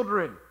into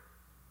children.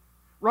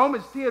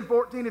 Romans 10,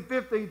 14, and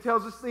 15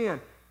 tells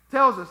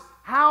us,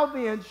 how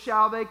then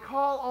shall they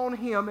call on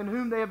Him in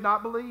whom they have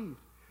not believed?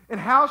 And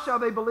how shall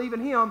they believe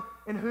in Him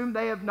in whom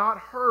they have not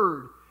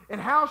heard? And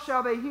how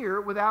shall they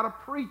hear without a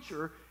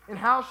preacher? And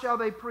how shall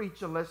they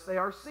preach unless they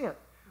are sent?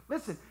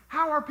 Listen,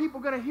 how are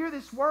people going to hear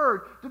this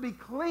word to be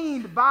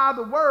cleaned by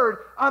the word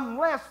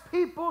unless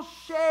people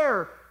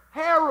share,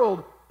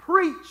 herald,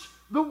 preach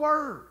the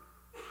word?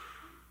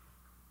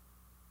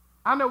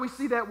 I know we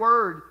see that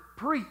word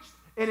preached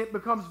and it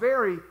becomes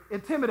very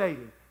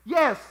intimidating.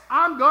 Yes,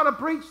 I'm going to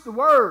preach the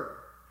word.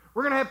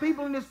 We're going to have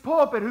people in this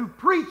pulpit who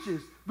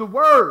preaches the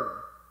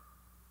word.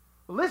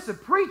 But listen,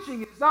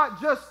 preaching is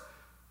not just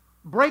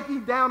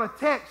breaking down a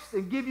text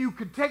and give you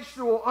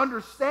contextual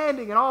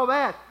understanding and all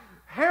that.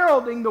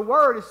 Heralding the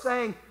word is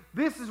saying,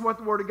 this is what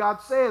the word of God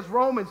says.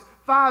 Romans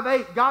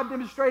 5:8, God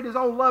demonstrated His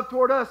own love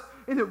toward us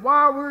in that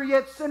while we were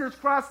yet sinners,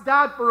 Christ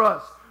died for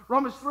us.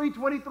 Romans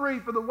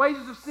 3:23, for the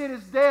wages of sin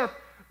is death,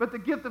 but the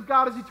gift of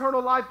God is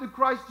eternal life through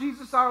Christ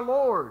Jesus our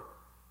Lord.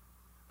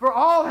 For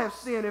all have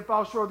sinned and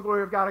fall short of the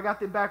glory of God. I got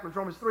them backwards.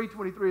 Romans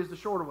 3:23 is the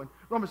shorter one.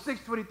 Romans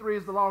 6:23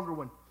 is the longer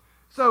one.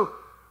 So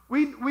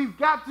we've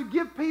got to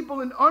give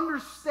people an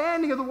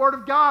understanding of the Word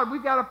of God.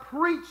 We've got to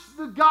preach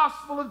the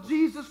gospel of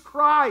Jesus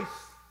Christ.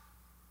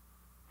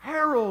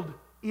 Herald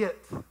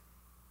it.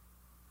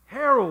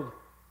 Herald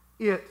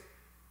it.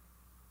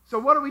 So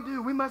what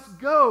do? We must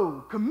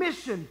go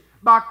commissioned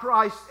by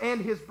Christ and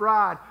His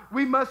bride.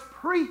 We must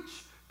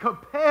preach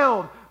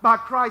compelled by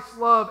Christ's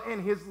love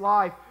and His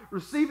life.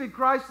 Receiving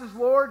Christ as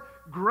Lord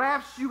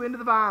grafts you into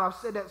the vine. I've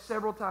said that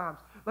several times.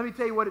 Let me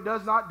tell you what it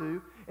does not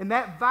do. And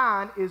that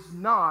vine is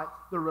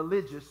not the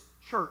religious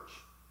church,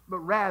 but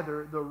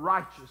rather the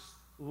righteous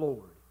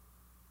Lord.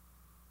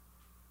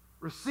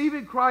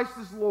 Receiving Christ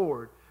as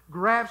Lord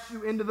grafts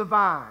you into the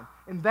vine.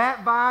 And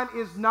that vine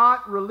is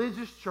not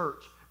religious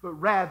church, but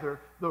rather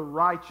the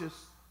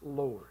righteous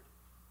Lord.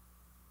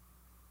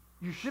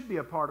 You should be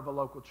a part of a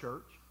local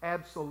church.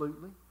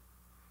 Absolutely.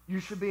 You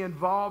should be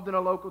involved in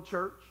a local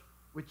church.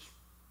 which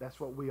that's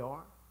what we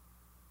are.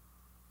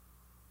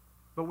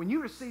 But when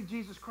you receive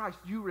Jesus Christ,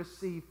 you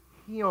receive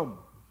Him.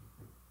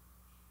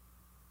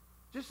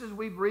 Just as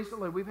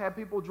we've had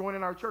people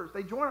joining our church.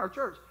 They join our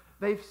church.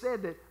 They've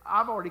said that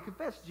I've already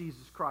confessed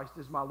Jesus Christ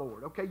as my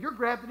Lord. Okay, you're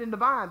grafted in the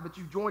vine, but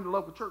you've joined a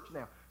local church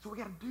now. So we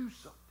got to do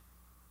something.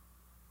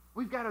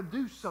 We've got to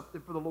do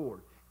something for the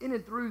Lord in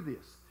and through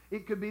this.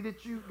 It could be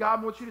that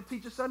God wants you to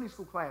teach a Sunday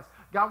school class.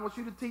 God wants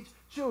you to teach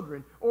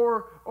children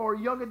or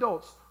young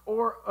adults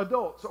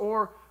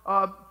or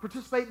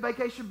participate in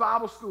Vacation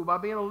Bible School by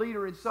being a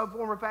leader in some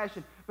form or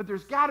fashion. But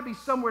there's got to be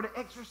somewhere to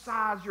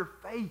exercise your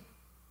faith.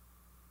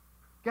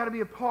 Got to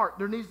be a part.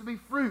 There needs to be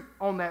fruit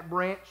on that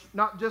branch,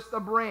 not just a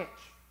branch.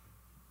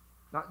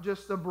 Not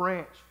just a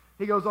branch.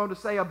 He goes on to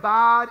say,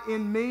 abide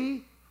in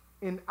me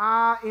and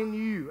I in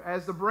you.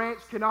 As the branch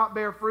cannot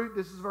bear fruit,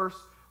 this is verse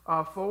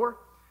 4,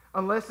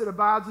 unless it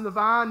abides in the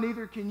vine,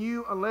 neither can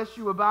you unless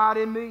you abide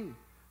in me.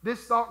 This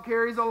thought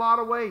carries a lot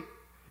of weight.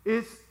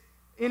 In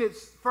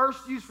its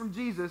first use from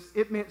Jesus,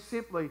 it meant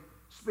simply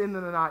spending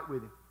the night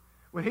with him.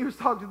 When he was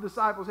talking to the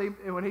disciples,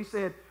 when he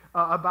said,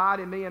 abide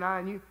in me and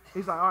I in you,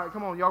 he's like, all right,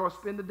 come on, y'all going to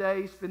spend the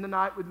day, spend the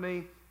night with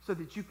me so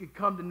that you could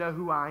come to know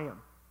who I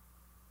am.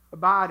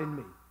 Abide in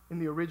me in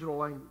the original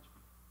language.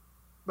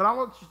 But I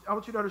want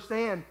you to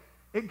understand,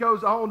 it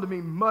goes on to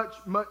mean much,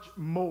 much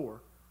more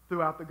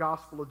throughout the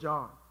Gospel of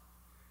John.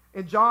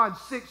 In John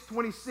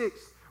 6:26,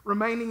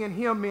 remaining in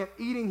him meant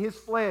eating his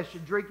flesh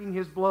and drinking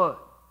his blood.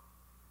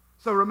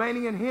 So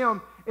remaining in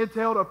him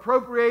entailed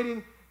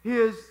appropriating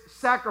his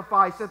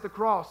sacrifice at the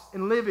cross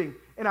and living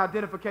in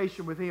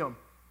identification with him.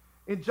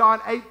 In John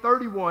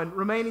 8:31,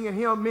 remaining in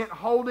him meant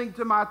holding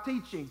to my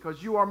teaching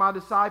because you are my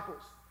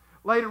disciples.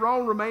 Later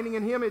on, remaining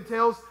in him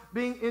entails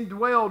being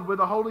indwelled with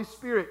the Holy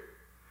Spirit.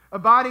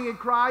 Abiding in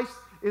Christ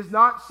is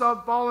not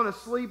some falling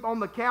asleep on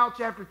the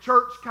couch after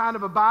church kind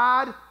of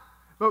abide,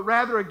 but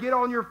rather a get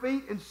on your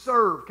feet and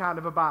serve kind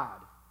of abide.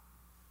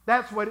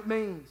 That's what it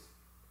means.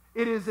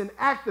 It is an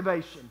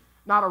activation,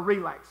 not a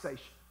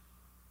relaxation.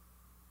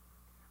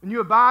 When you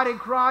abide in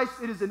Christ,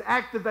 it is an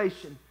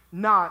activation,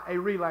 not a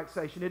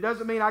relaxation. It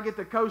doesn't mean I get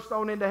to coast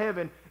on into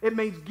heaven. It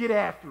means get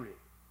after it.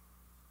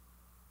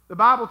 The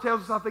Bible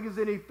tells us, I think it's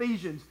in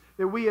Ephesians,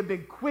 that we have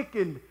been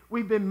quickened,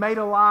 we've been made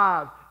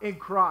alive in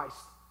Christ.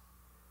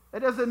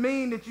 That doesn't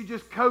mean that you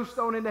just coast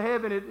on into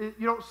heaven.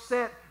 You don't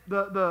set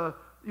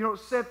you don't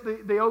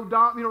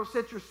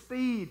set your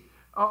speed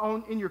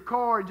in your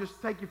car and just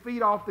take your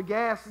feet off the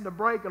gas and the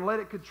brake and let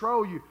it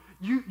control you.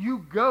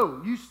 You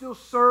go. You still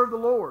serve the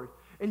Lord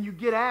and you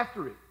get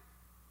after it.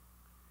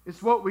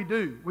 It's what we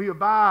do. We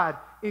abide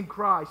in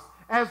Christ.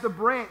 As the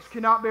branch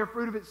cannot bear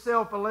fruit of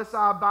itself unless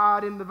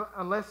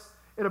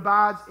it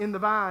abides in the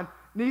vine,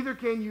 neither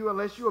can you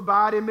unless you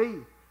abide in me.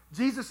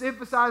 Jesus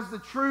emphasizes the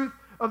truth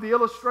of the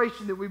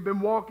illustration that we've been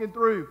walking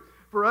through.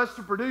 For us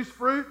to produce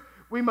fruit,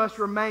 we must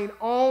remain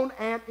on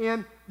and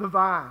in the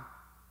vine.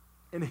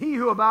 And he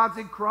who abides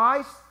in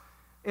Christ,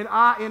 and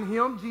I in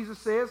him, Jesus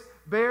says,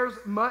 bears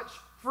much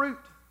fruit.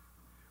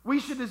 We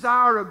should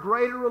desire a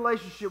greater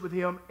relationship with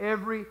him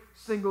every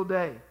single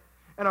day.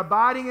 And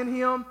abiding in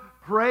him,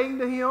 praying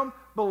to him,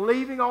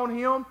 believing on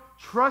him,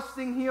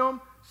 trusting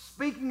him,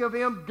 speaking of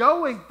him,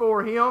 going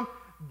for him,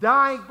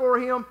 dying for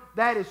him,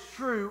 that is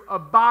true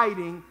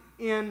abiding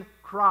in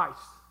Christ.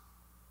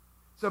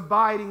 It's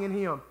abiding in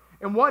him.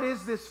 And what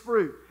is this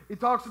fruit? He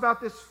talks about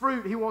this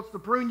fruit. He wants to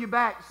prune you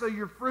back so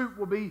your fruit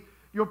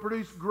you'll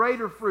produce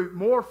greater fruit,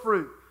 more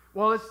fruit.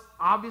 Well, it's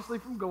obviously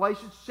from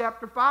Galatians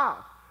chapter 5,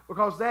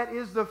 because that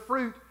is the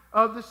fruit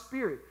of the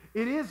Spirit.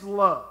 It is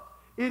love.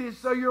 It is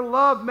so your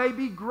love may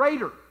be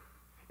greater.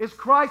 It's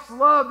Christ's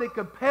love that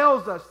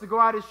compels us to go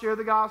out and share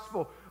the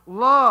gospel.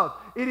 Love.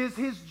 It is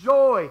his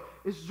joy.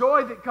 It's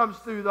joy that comes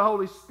through the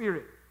Holy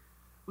Spirit.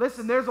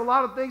 Listen, there's a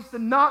lot of things to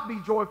not be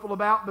joyful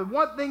about, but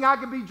one thing I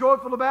can be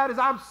joyful about is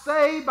I'm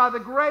saved by the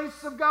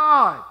grace of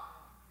God.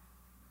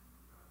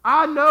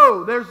 I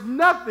know there's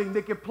nothing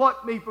that can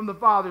pluck me from the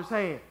Father's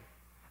hand.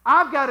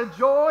 I've got a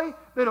joy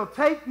that'll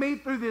take me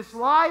through this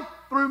life,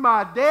 through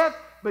my death,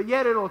 but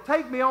yet it'll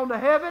take me on to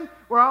heaven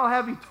where I'll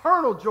have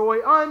eternal joy,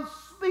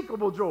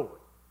 unspeakable joy,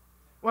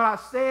 when I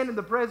stand in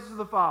the presence of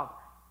the Father.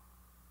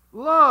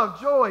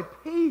 Love, joy,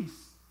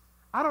 peace.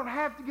 I don't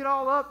have to get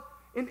all up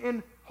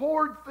and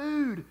hoard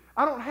food.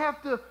 I don't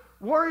have to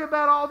worry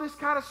about all this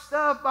kind of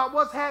stuff, about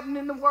what's happening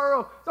in the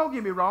world. Don't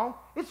get me wrong.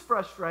 It's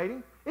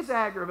frustrating. It's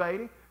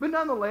aggravating. But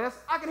nonetheless,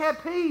 I can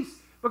have peace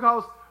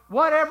because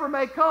whatever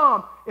may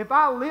come, if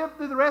I live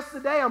through the rest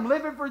of the day, I'm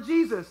living for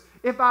Jesus.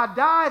 If I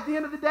die at the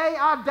end of the day,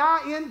 I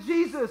die in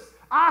Jesus.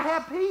 I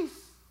have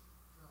peace.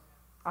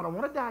 I don't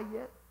want to die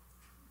yet,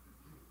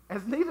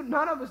 as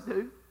none of us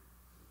do.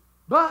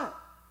 But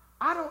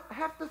I don't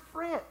have to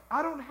fret.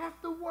 I don't have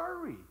to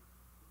worry.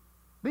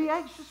 Be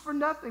anxious for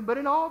nothing, but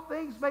in all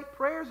things make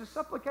prayers and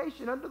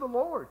supplication unto the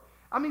Lord.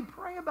 I mean,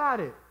 pray about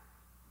it.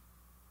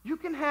 You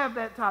can have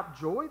that type of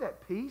joy,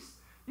 that peace.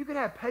 You can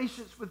have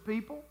patience with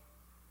people.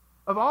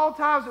 Of all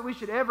times that we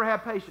should ever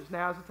have patience,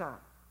 now is the time.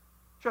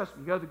 Trust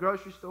me, you go to the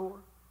grocery store,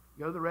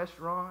 you go to the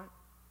restaurant,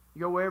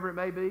 you go wherever it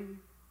may be.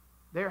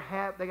 They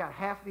got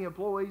half the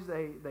employees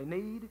they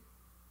need.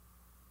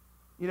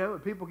 You know,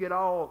 and people get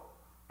all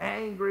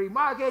angry.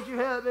 Why can't you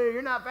help me?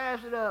 You're not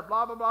fast enough.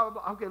 Blah, blah, blah,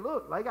 blah. Okay,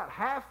 look, they got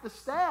half the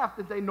staff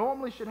that they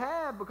normally should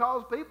have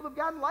because people have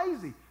gotten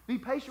lazy. Be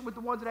patient with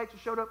the ones that actually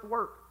showed up to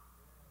work.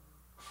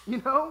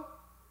 You know?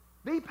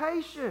 Be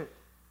patient.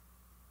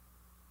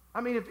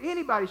 I mean, if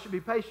anybody should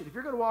be patient, if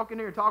you're going to walk in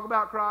here and talk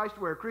about Christ,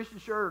 wear a Christian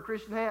shirt or a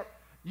Christian hat,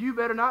 you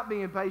better not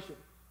be impatient.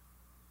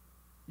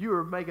 You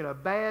are making a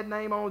bad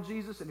name on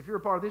Jesus, and if you're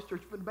a part of this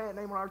church, you're putting a bad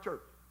name on our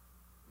church.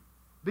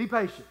 Be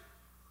patient.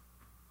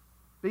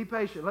 Be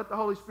patient. Let the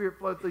Holy Spirit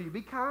flow through you.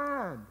 Be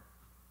kind.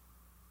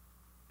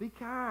 Be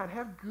kind.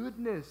 Have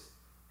goodness.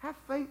 Have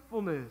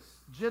faithfulness,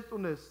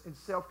 gentleness, and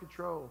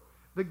self-control.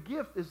 The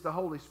gift is the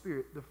Holy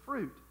Spirit. The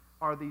fruit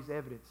are these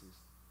evidences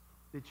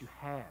that you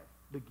have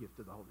the gift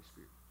of the Holy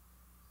Spirit.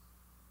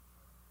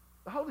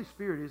 The Holy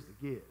Spirit is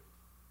the gift.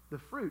 The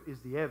fruit is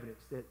the evidence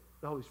that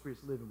the Holy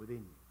Spirit's living within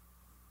you.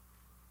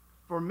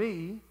 For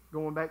me,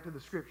 going back to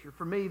the scripture,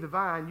 for me, the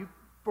vine,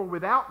 for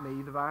without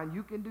me, the vine,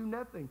 you can do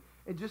nothing.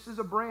 And just as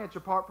a branch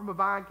apart from a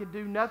vine can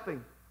do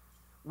nothing,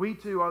 we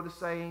too are the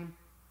same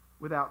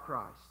without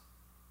Christ.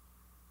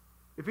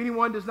 If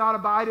anyone does not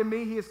abide in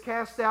me, he is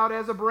cast out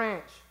as a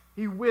branch.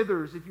 He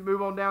withers. If you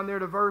move on down there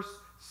to verse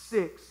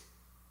 6.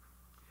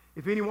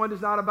 If anyone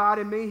does not abide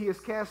in me, he is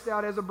cast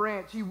out as a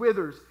branch. He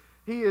withers.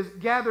 He is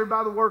gathered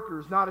by the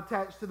workers, not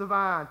attached to the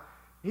vine.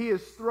 He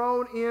is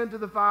thrown into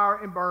the fire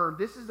and burned.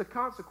 This is the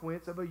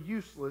consequence of a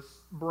useless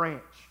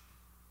branch.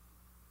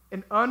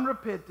 An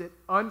unrepentant,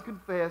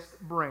 unconfessed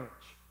branch.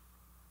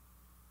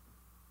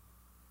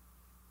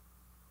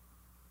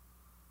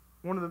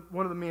 One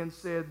of the men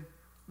said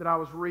that I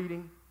was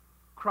reading,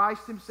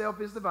 Christ himself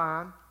is the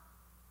vine.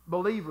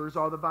 Believers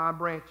are the vine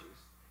branches.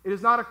 It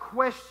is not a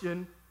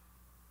question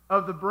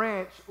of the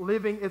branch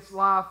living its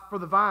life for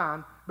the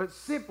vine, but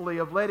simply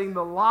of letting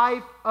the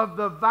life of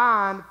the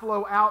vine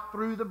flow out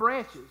through the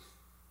branches.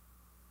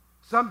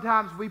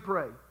 Sometimes we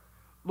pray,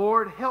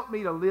 Lord, help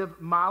me to live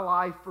my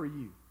life for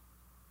you.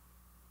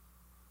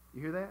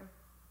 You hear that?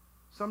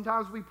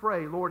 Sometimes we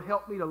pray, Lord,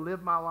 help me to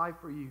live my life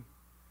for you.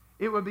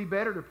 It would be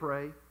better to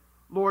pray,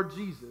 Lord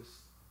Jesus,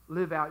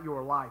 live out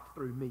your life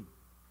through me.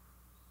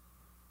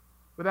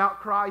 Without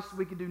Christ,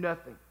 we can do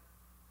nothing.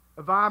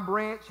 A vine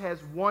branch has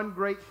one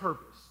great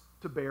purpose,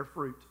 to bear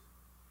fruit.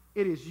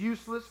 It is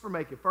useless for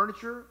making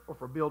furniture or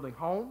for building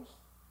homes.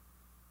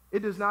 It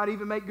does not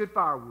even make good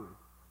firewood,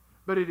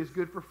 but it is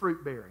good for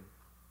fruit bearing,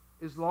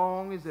 as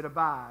long as it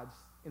abides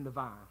in the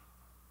vine.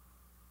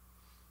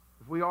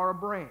 If we are a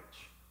branch,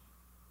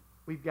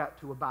 we've got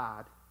to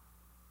abide.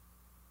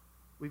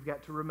 We've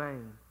got to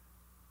remain.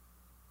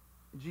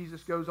 And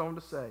Jesus goes on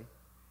to say,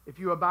 if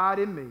you abide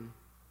in me,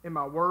 and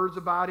my words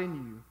abide in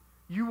you,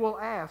 you will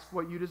ask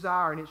what you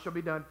desire, and it shall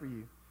be done for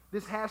you.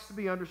 This has to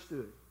be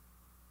understood.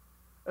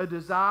 A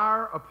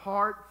desire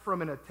apart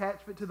from an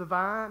attachment to the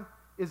vine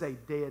is a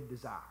dead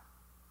desire.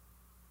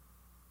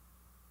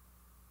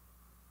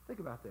 Think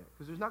about that,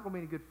 because there's not going to be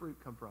any good fruit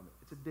come from it.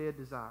 It's a dead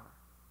desire.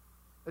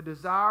 A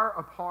desire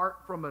apart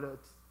from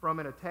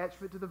an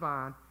attachment to the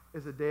vine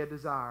is a dead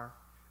desire.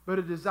 But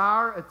a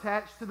desire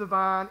attached to the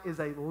vine is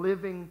a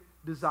living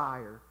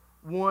desire,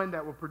 one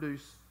that will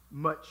produce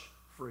much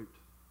fruit.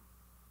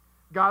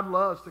 God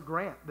loves to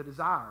grant the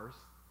desires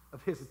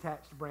of his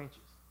attached branches.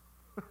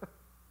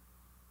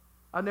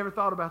 I never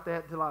thought about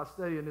that until I was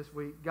studying this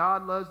week.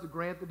 God loves to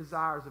grant the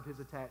desires of his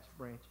attached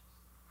branches.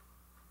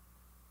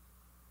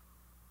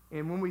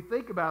 And when we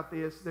think about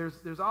this,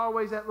 there's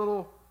always that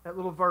little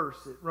verse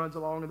that runs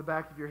along in the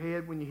back of your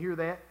head when you hear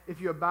that. If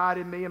you abide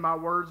in me and my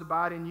words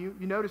abide in you.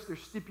 You notice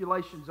there's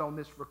stipulations on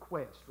this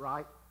request,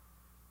 right?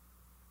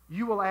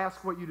 You will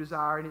ask what you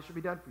desire and it shall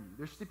be done for you.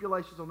 There's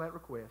stipulations on that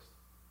request.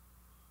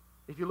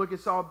 If you look at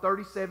Psalm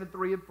 37,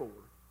 3 and 4,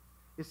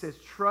 it says,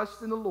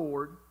 trust in the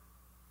Lord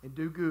and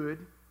do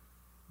good,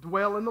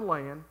 dwell in the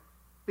land,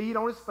 feed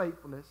on his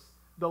faithfulness,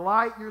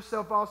 delight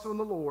yourself also in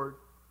the Lord,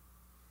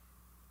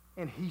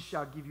 and he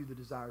shall give you the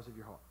desires of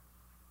your heart.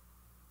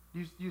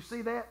 Do you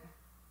see that?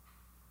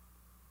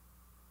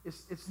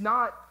 It's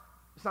not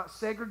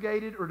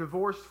segregated or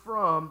divorced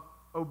from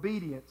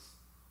obedience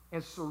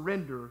and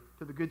surrender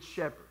to the Good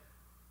Shepherd.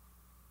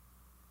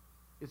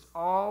 It's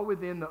all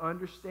within the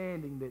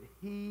understanding that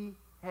he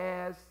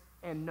has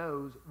and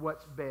knows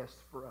what's best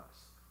for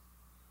us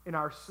in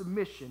our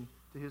submission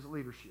to his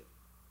leadership.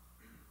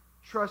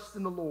 Trust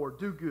in the Lord,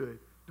 do good,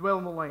 dwell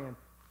in the land,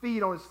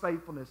 feed on his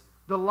faithfulness,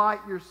 delight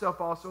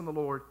yourself also in the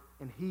Lord,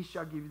 and he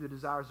shall give you the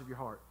desires of your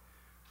heart.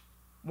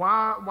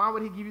 Why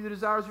would he give you the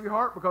desires of your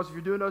heart? Because if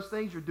you're doing those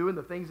things, you're doing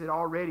the things that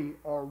already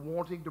are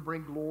wanting to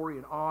bring glory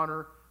and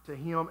honor to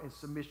him and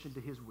submission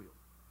to his will.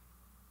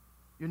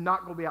 You're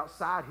not going to be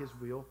outside his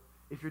will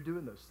if you're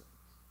doing those things.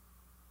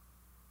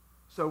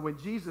 So when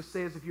Jesus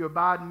says, if you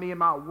abide in me and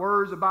my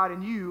words abide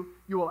in you,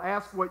 you will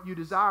ask what you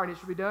desire and it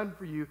shall be done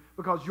for you,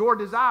 because your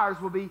desires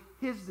will be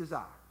his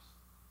desires.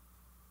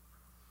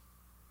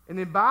 And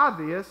then by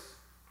this,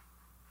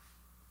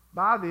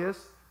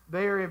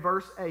 there in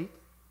verse 8,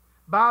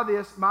 By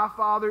this my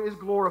Father is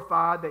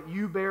glorified, that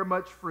you bear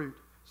much fruit,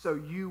 so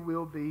you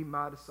will be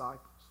my disciples.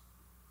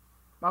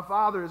 My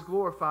Father is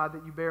glorified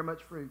that you bear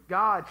much fruit.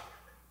 God,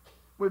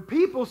 when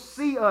people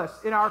see us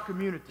in our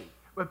community,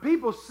 when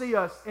people see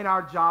us in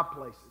our job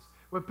places,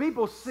 when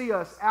people see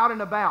us out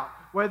and about,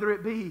 whether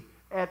it be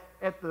at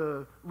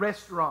the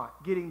restaurant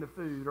getting the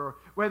food, or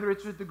whether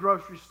it's at the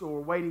grocery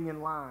store waiting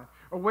in line,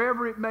 or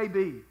wherever it may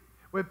be,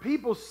 when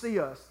people see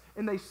us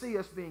and they see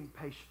us being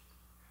patient,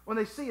 when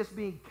they see us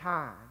being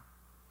kind,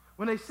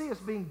 when they see us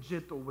being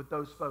gentle with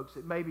those folks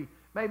that maybe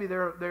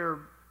their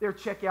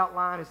checkout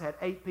line has had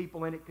 8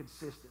 people in it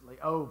consistently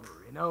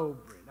over and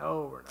over and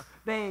over and over.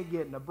 They ain't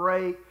getting a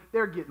break.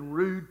 They're getting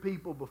rude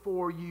people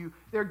before you.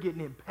 They're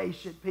getting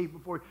impatient people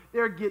before you.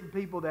 They're getting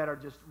people that are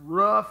just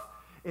rough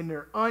and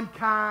they're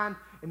unkind.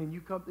 And then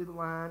you come through the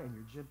line and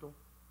you're gentle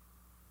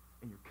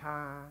and you're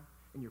kind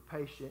and you're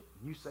patient.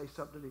 And you say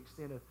something to the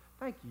extent of,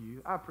 thank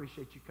you. I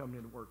appreciate you coming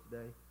into work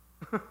today.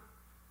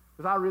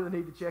 Because I really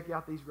need to check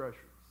out these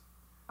groceries.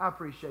 I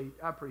appreciate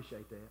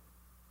that.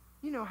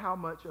 You know how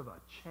much of a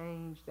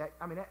change that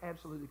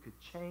absolutely could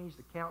change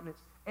the countenance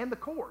and the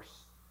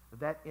course of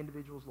that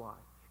individual's life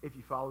if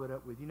you follow it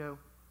up with,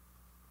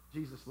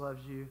 Jesus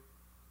loves you,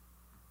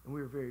 and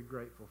we are very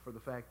grateful for the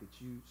fact that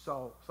you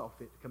saw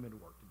fit to come into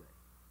work today.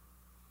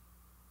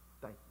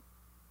 Thank you.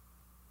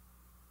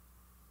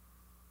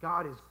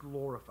 God is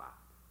glorified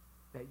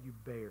that you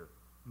bear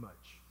much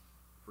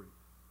fruit.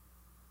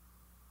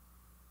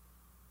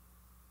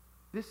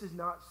 This is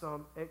not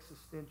some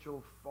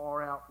existential,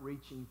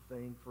 far-out-reaching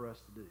thing for us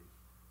to do.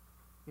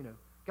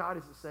 God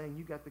isn't saying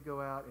you got to go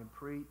out and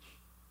preach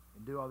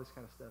and do all this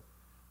kind of stuff.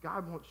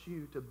 God wants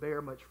you to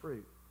bear much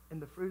fruit.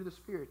 And the fruit of the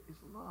Spirit is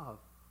love.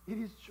 It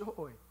is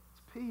joy.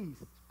 It's peace.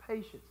 It's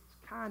patience.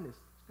 It's kindness.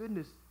 It's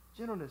goodness.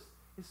 Gentleness.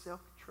 It's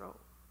self-control.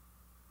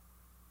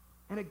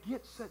 And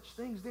against such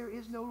things, there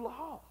is no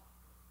law.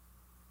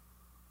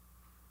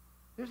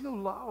 There's no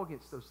law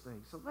against those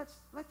things. So let's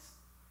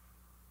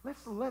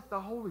let the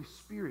Holy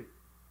Spirit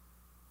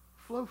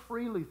flow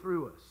freely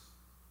through us.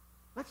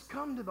 Let's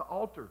come to the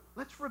altar.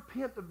 Let's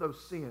repent of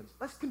those sins.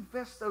 Let's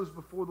confess those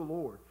before the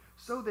Lord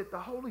so that the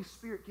Holy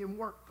Spirit can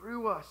work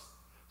through us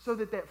so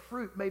that that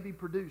fruit may be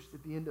produced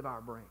at the end of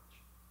our branch.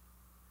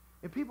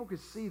 And people can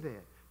see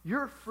that.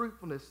 Your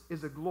fruitfulness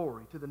is a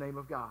glory to the name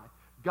of God.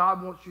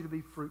 God wants you to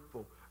be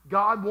fruitful.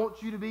 God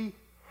wants you to be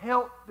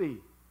healthy.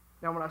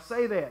 Now, when I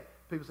say that,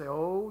 people say,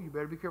 oh, you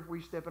better be careful where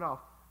you're stepping off.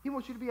 He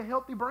wants you to be a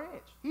healthy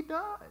branch. He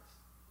does.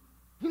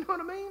 You know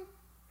what I mean?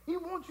 He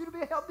wants you to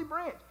be a healthy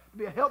branch. To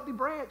be a healthy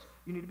branch,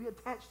 you need to be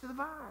attached to the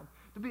vine.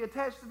 To be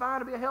attached to the vine,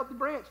 to be a healthy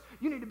branch,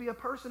 you need to be a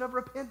person of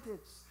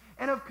repentance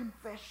and of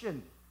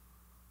confession.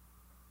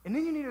 And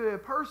then you need to be a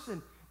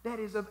person that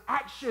is of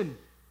action.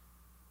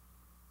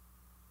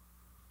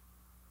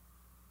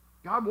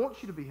 God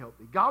wants you to be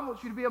healthy. God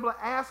wants you to be able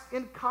to ask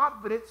in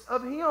confidence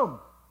of Him.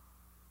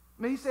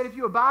 He said, if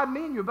you abide in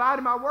me and you abide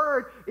in my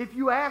word, if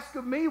you ask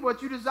of me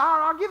what you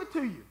desire, I'll give it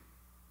to you.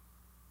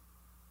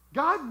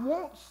 God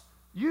wants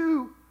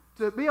you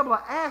to be able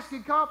to ask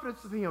in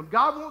confidence of Him.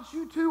 God wants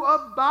you to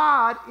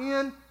abide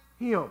in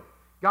Him.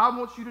 God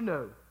wants you to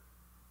know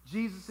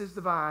Jesus is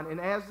the vine, and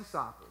as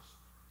disciples,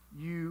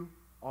 you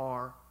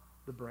are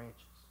the branches.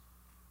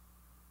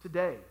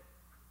 Today,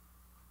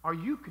 are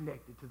you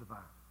connected to the vine?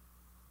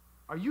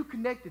 Are you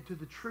connected to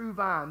the true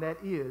vine that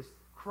is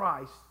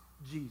Christ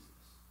Jesus?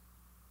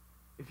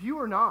 If you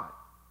are not,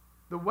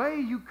 the way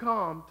you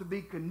come to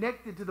be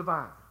connected to the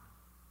vine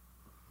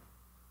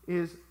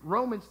is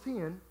Romans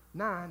 10,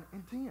 9,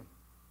 and 10.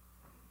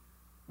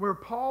 Where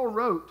Paul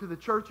wrote to the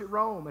church at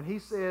Rome, and he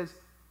says,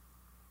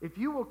 if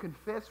you will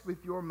confess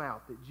with your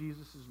mouth that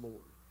Jesus is Lord,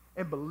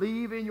 and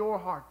believe in your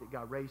heart that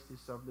God raised His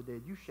Son from the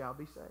dead, you shall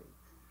be saved.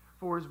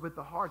 For it is with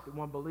the heart that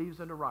one believes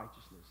unto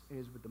righteousness, and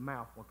it is with the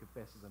mouth one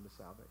confesses unto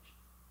salvation.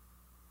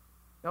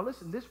 Now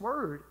listen, this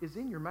word is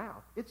in your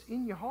mouth. It's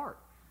in your heart.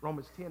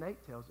 Romans 10:8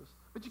 tells us.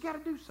 But you got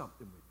to do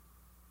something with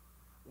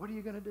it. What are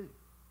you going to do?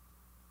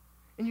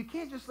 And you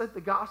can't just let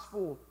the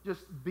gospel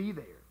just be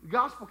there. The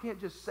gospel can't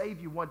just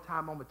save you one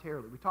time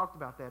momentarily. We talked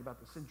about that, about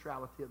the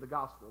centrality of the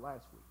gospel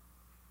last week.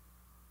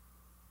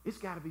 It's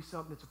got to be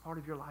something that's a part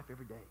of your life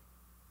every day.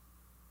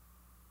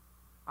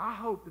 I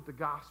hope that the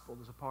gospel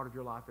is a part of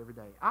your life every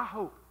day. I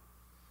hope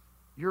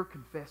you're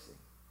confessing,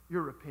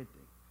 you're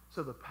repenting.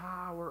 So the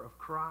power of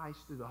Christ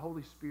through the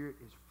Holy Spirit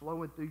is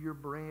flowing through your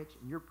branch,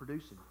 and you're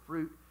producing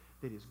fruit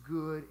that is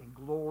good and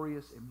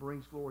glorious and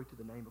brings glory to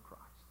the name of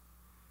Christ.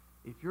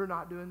 If you're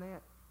not doing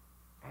that,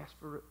 ask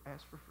for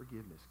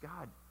forgiveness.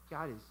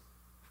 God is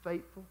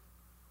faithful.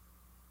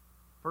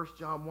 1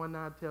 John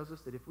 1:9 tells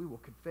us that if we will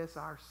confess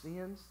our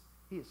sins,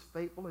 He is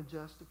faithful and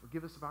just to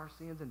forgive us of our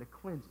sins and to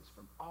cleanse us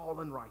from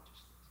all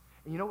unrighteousness.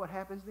 And you know what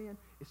happens then?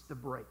 It's the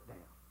breakdown.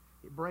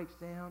 It breaks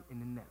down,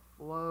 and in that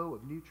flow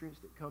of nutrients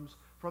that comes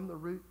from the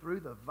root through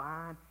the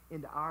vine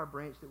into our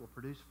branch that will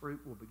produce fruit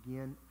will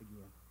begin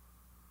again.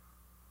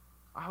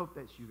 I hope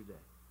that's you today.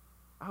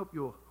 I hope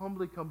you'll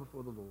humbly come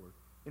before the Lord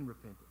in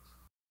repentance.